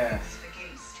 yeah.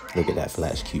 Look at that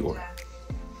flash cure.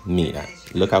 Mira,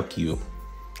 look how cute.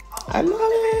 I love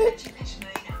it.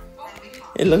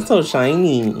 It looks so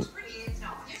shiny.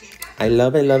 I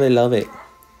love it, love it, love it.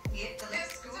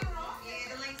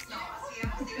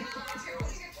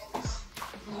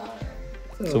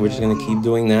 So we're just going to keep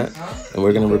doing that. And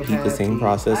we're going to repeat the same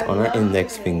process on our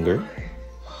index finger.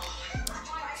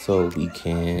 So we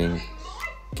can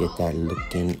get that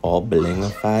looking all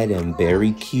blingified and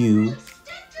very cute.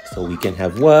 So we can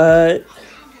have what?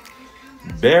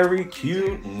 Very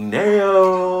cute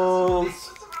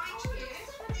nails.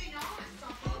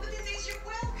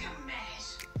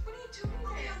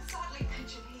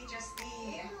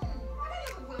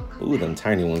 Ooh, them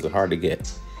tiny ones are hard to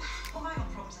get.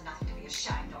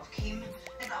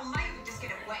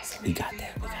 We got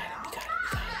that.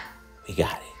 We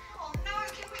got it.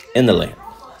 In the lamp.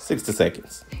 60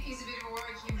 seconds.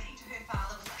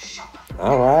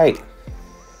 All right.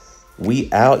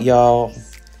 We out, y'all.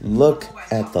 Look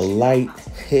at the light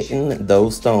hitting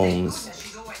those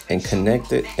stones and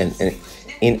connect it and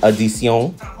in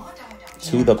addition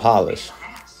to the polish.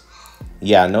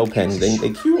 Yeah, no, Penny. They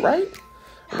cute, right?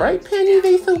 Right, Penny?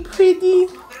 They so pretty.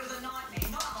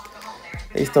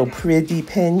 They so pretty,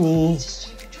 Penny.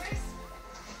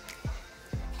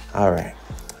 All right.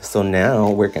 So now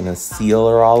we're gonna seal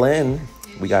her all in.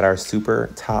 We got our super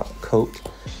top coat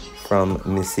from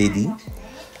Miss Sadie.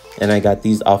 And I got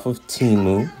these off of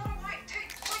Temu.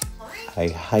 I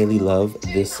highly love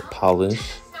this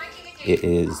polish. It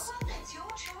is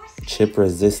chip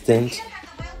resistant.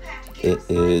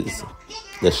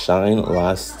 The shine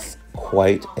lasts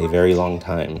quite a very long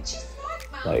time.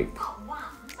 Like,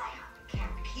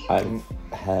 I've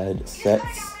had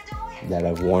sets that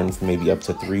I've worn for maybe up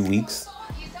to 3 weeks,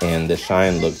 and the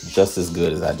shine looked just as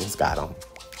good as I just got them.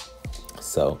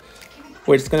 So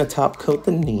we're just gonna top coat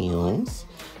the nails,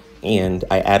 and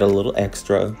I add a little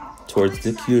extra towards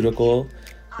the cuticle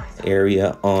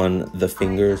area on the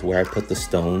fingers where I put the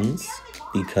stones,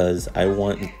 because I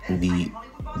want the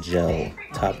gel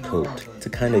top coat to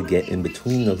kind of get in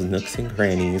between those nooks and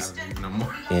crannies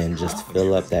and just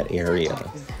fill up that area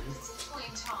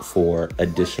for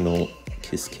additional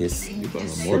kiss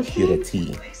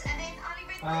security,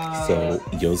 so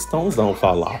your stones don't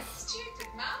fall off.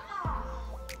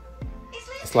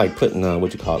 It's like putting a,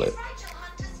 what you call it?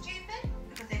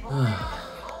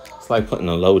 It's like putting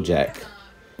a low jack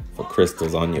for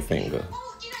crystals on your finger.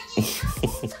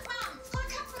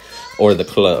 Or the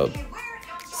club.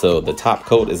 So the top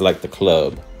coat is like the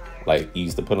club, like you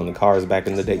used to put on the cars back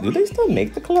in the day. Do they still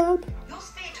make the club?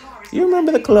 You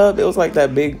remember the club? It was like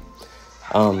that big,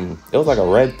 it was like a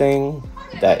red thing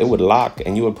that it would lock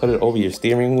and you would put it over your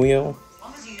steering wheel.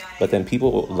 But then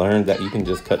people learned that you can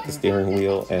just cut the steering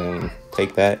wheel and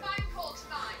take that.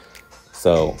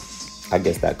 So I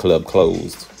guess that club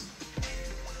closed.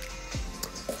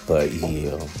 But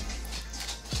yeah.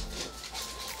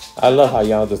 I love how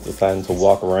y'all just deciding to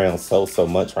walk around so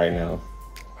much right now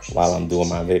while I'm doing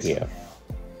my video.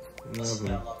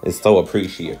 It's so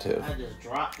appreciative. I just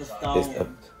dropped the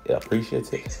stone. It's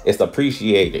appreciative. It's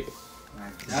appreciated.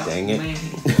 Dang it.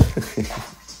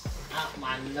 Out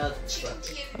my nuts.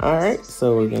 Alright,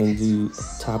 so we're going to do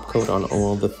top coat on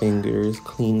all the fingers,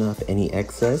 clean off any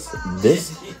excess.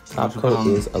 This top coat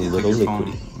is a little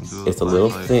liquidy. It's a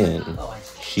little thin.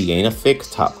 She ain't a thick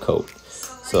top coat.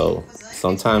 So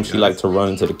sometimes she likes to run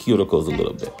into the cuticles a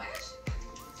little bit.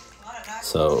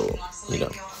 So, you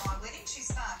know,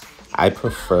 I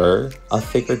prefer a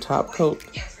thicker top coat,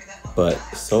 but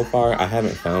so far I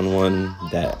haven't found one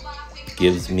that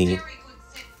gives me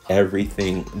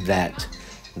everything that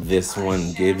this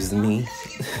one gives me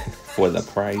for the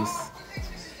price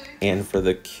and for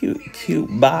the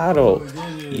cute bottle.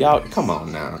 Y'all, come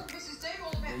on now.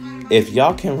 If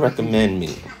y'all can recommend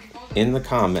me in the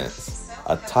comments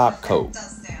a top coat,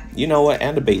 you know what,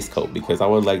 and a base coat, because I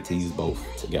would like to use both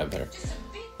together.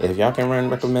 If y'all can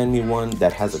recommend me one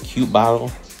that has a cute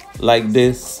bottle like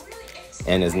this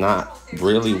and is not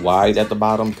really wide at the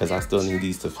bottom, because I still need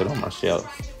these to fit on my shelf,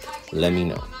 let me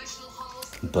know.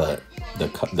 But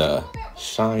the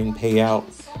shine payout,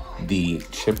 the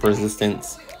chip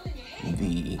resistance,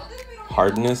 the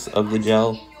hardness of the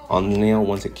gel on the nail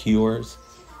once it cures,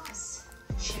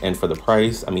 and for the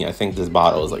price, I mean, I think this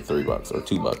bottle is like $3 or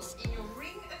 $2.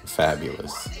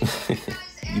 Fabulous.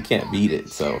 You can't beat it.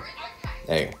 So,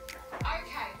 hey,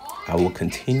 I will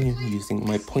continue using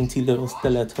my pointy little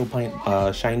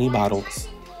stiletto shiny bottles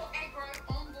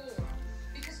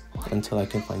until I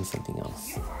can find something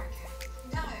else.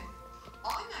 No,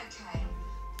 I'm okay.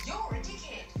 You're a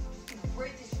dickhead.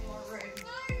 Read this in my room.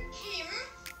 No, Kim,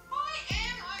 I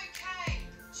am okay.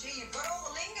 Gee, you've got all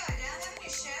the lingo down, haven't you,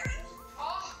 Sharon?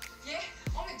 Oh, yeah,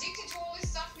 I'm addicted to all this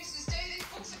stuff, Mrs. D. These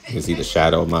books are You can see the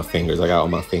shadow of my fingers. I got all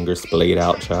my fingers splayed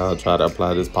out, child. Try to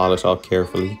apply this polish all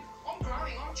carefully. I'm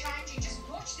growing, I'm changing. Just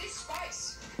watch this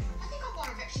space. I think I might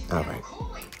have actually All found right. a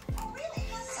calling. Oh, really?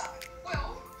 How so?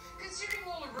 Well, considering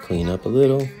all the Clean up a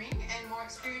little.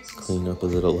 Clean up a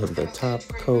little of the top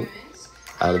coat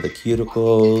out of the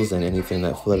cuticles and anything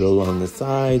that flooded along the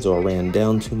sides or ran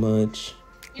down too much.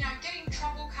 You know, getting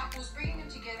trouble couples, bringing them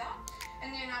together,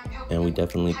 and then helping And we them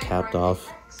definitely paper capped over off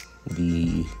cracks.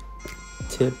 the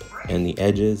tip and the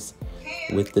edges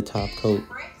with the top coat.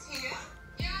 Brett's here.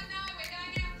 Yeah, no, we're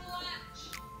going out for lunch.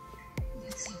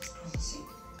 That sounds promising.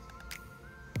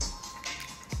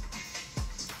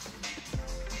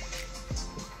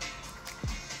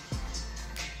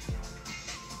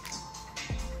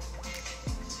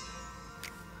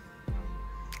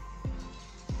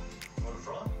 Want a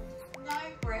fry? No,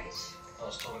 Brett. I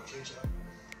was talking to you today.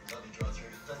 Let me drive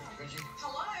through. Don't you, Reggie?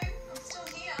 Hello, I'm still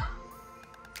here.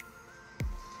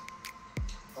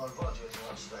 I invited you to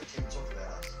lunch today. Kim talked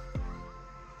about us.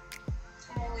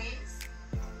 I'm all ears.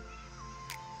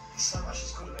 There's so much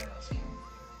that's good about us, Kim.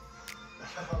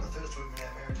 On the first week of our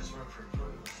marriage, there's room for improvement.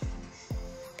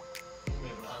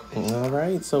 All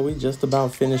right, so we just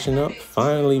about finishing up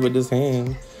finally with this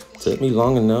hand. Took me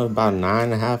long enough, about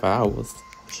 9.5 hours.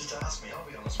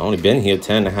 Only been here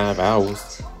 10.5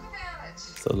 hours.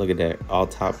 So look at that, all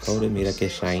top coated. Mira que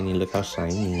shiny, look how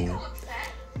shiny.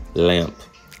 Lamp,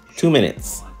 2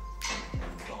 minutes.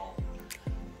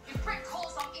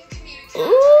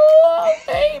 Ooh,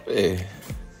 baby.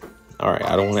 All right,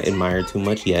 I don't want to admire too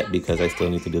much yet because I still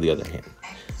need to do the other hand.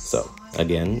 So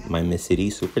again, my Miss City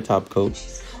Super Top Coat,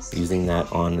 using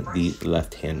that on the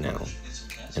left hand now.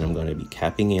 And I'm going to be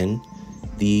capping in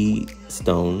the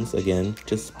stones again,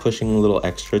 just pushing a little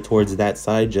extra towards that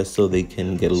side just so they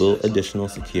can get a little additional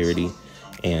security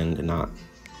and not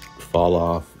fall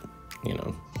off, you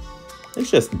know.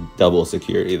 It's just double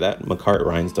security. That Makartt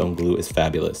rhinestone glue is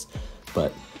fabulous,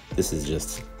 but this is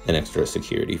just an extra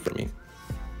security for me.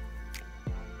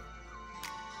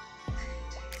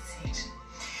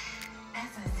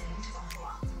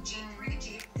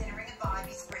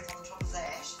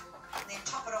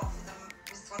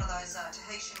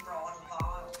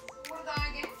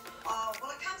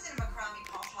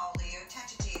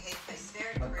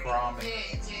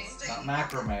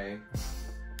 Macrame.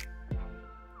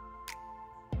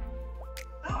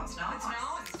 No, it's not.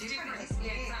 It's different. It's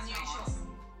unusual.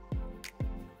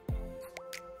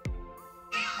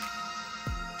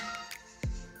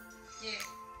 Yeah.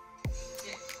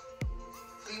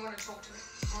 Do you want to talk to me?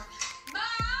 Mom!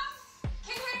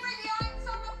 Can we bring the items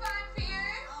on the phone for you?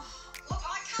 Look,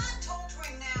 I can't talk to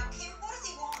him now. Kim, what does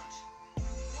he want?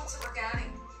 What's it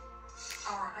regarding?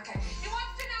 Alright, okay. He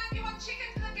wants to know if you want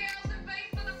chicken for the girls and beef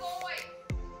for the boys.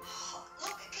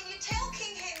 Look, can you tell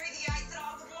King Henry VIII that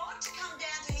I would like to come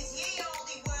down to his ye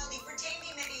olde worldy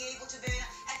pretending medieval taverna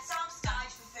at some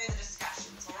stage for further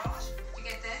discussions, alright? You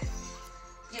get that?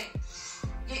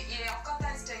 Yeah, I've got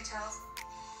those details.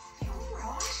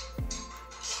 Alright.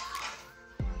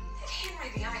 That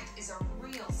Henry VIII is a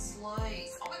real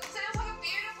sleaze. Oh, it sounds like a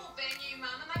beautiful venue,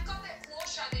 Mum, and they've got that floor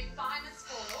show they're famous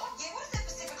for. Yeah, what does that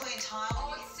specifically entail?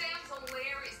 Oh, it sounds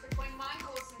hilarious. Between main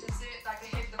course and dessert, they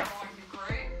behead the bride and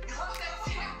groom. Oh, that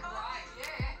sounds great,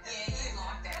 yeah. Yeah, you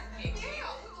like that, wouldn't you? Yeah,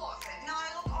 I would like that. No,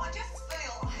 look, I just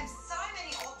feel I have so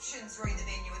many options through the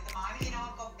venue at the moment. You know,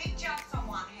 I've got big jumps on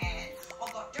one hand,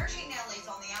 I've got dirty Nellies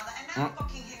on the other, and now I've got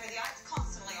King Henry VIII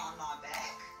constantly on my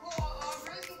back. Well, I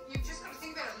really think you've just got to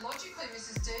think about it logically,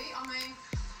 Mrs. D. I mean,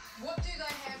 what do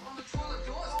they have on the toilet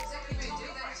doors? Exactly, do they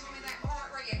tell me that? All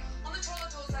right, yeah. On the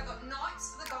toilet doors, they've got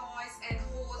knights for the guys and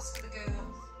whores for the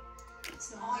girls.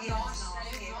 It's nice. Oh, yeah, nice.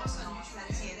 That's nice.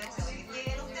 That's really good.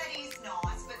 Yeah, look, that is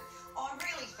nice, but I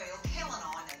really feel Kel and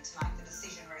I need to make the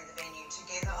decision re the venue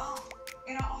together. Oh,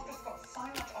 you know, I've just got so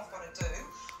much I've got to do.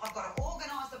 I've got to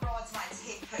organise the bridesmaids'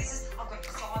 headpieces. I've got to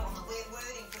decide on the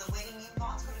wording for the wedding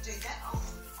invites. Got to do that. Oh,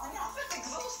 I know, I feel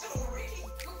exhausted already.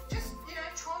 Look, just, you know,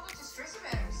 try not to stress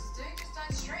about it, Mrs. D. Just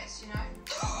don't stress, you know.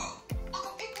 I've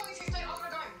got pick 15. I've got to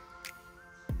go.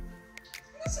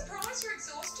 I'm not surprised you're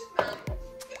exhausted, Mum.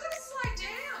 You've got to slow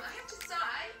down. I have to say,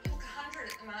 you look 100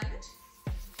 at the moment.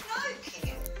 No,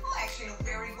 Kim. I actually look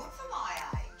very good for my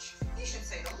age. You should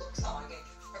see the looks I get.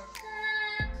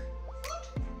 What?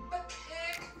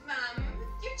 Kirk, Mum.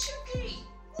 You're chunky.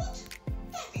 What?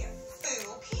 Don't be a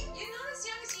fool, Kim. You're not as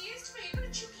young as you used to be. You've got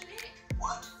a chunky neck.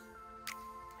 What?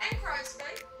 And crow's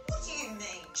feet. What do you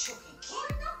mean, chunky, Kim?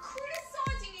 I'm not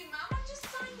criticising you, Mum. I'm just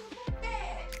saying you look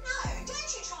bad. No,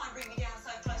 don't you try and bring me down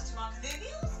so close to my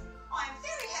connubials. I am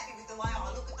very happy with the way I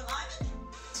look at the moment.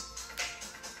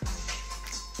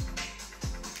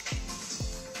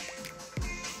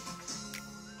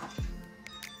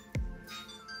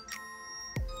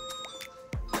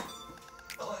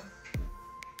 Hello.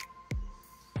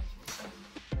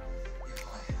 Yeah,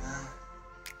 hi.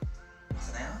 Half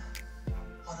an hour?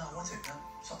 Oh, no, I want to. No,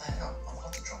 it's not that. I've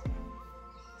got to drop.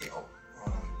 Yeah, oh, right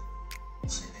on. I'll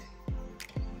see you then.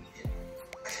 Yeah.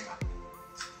 Okay, bye.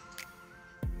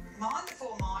 Mind the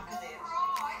formica there.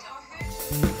 Right, I heard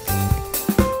you.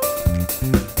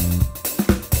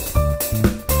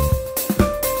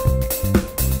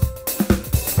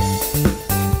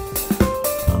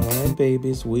 All right,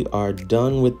 babies, we are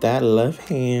done with that left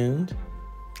hand.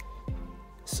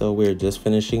 So we're just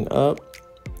finishing up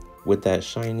with that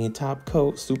shiny top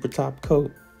coat, super top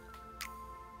coat.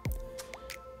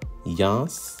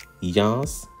 Yas,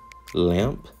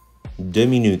 lamp, 2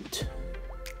 minutes.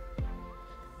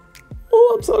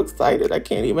 Oh, I'm so excited. I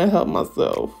can't even help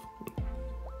myself.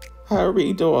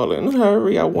 Hurry, darling,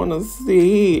 hurry. I want to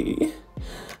see.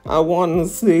 I want to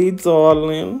see,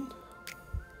 darling.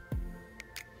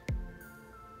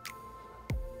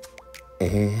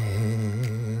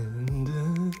 And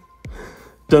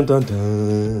dun dun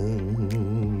dun.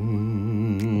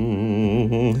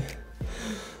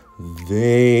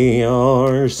 They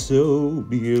are so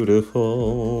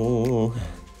beautiful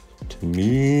to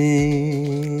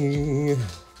me.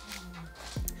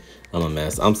 I'm a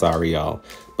mess. I'm sorry, y'all.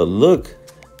 But look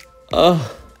at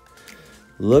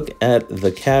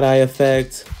the cat eye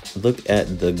effect. Look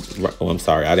at the, oh, I'm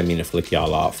sorry. I didn't mean to flick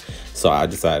y'all off. So I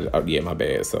decided, oh, yeah, my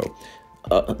bad. So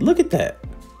look at that.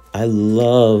 I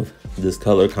love this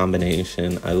color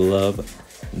combination. I love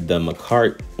the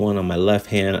Makartt one on my left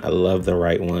hand. I love the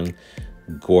right one.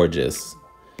 Gorgeous.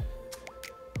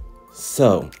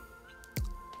 So,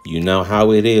 you know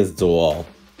how it is, doll.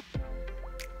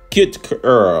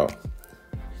 Cuticle.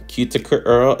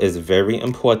 Cuticle is very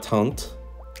important.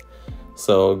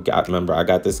 So, remember, I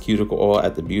got this cuticle oil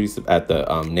at the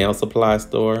nail supply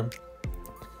store.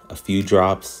 A few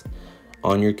drops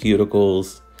on your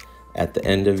cuticles at the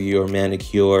end of your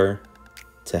manicure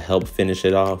to help finish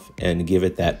it off and give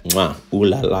it that mwah, ooh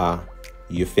la la,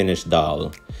 you finished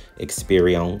doll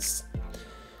experience.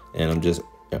 And I'm just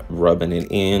rubbing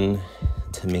it in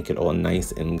to make it all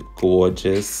nice and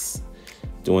gorgeous.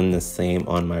 Doing the same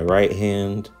on my right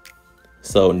hand.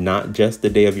 So not just the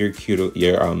day of your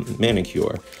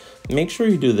manicure. Make sure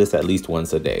you do this at least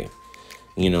once a day.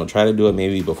 You know, try to do it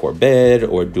maybe before bed,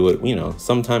 or do it, you know,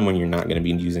 sometime when you're not going to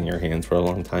be using your hands for a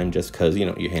long time, just because, you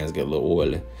know, your hands get a little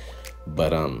oily.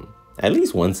 But at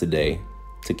least once a day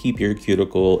to keep your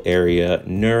cuticle area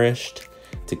nourished,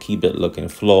 to keep it looking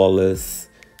flawless,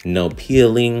 no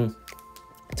peeling,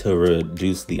 to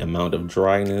reduce the amount of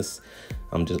dryness.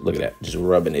 I'm just, look at that, just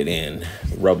rubbing it in.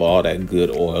 Rub all that good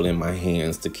oil in my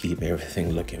hands to keep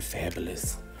everything looking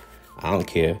fabulous. I don't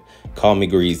care. Call me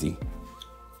greasy.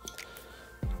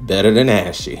 Better than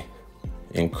ashy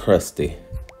and crusty.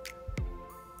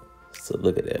 So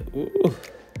look at that. Ooh.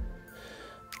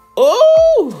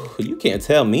 Oh, you can't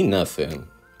tell me nothing.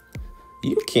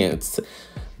 You can't.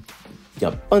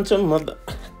 You bunch of mother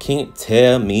can't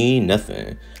tell me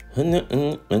nothing.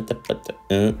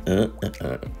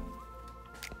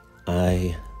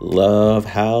 I love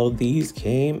how these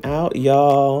came out,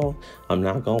 y'all. I'm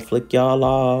not gonna flick y'all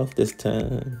off this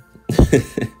time.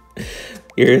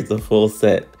 Here's the full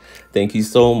set. Thank you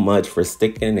so much for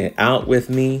sticking it out with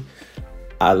me.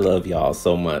 I love y'all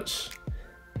so much.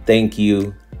 Thank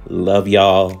you. Love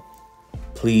y'all.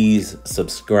 Please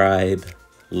subscribe,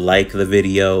 like the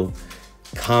video,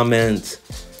 comment.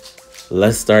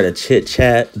 Let's start a chit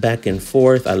chat back and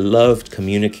forth. I loved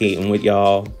communicating with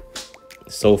y'all.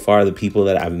 So far, the people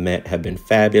that I've met have been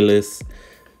fabulous.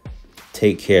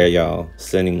 Take care, y'all.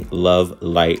 Sending love,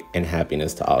 light, and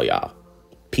happiness to all y'all.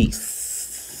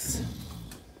 Peace.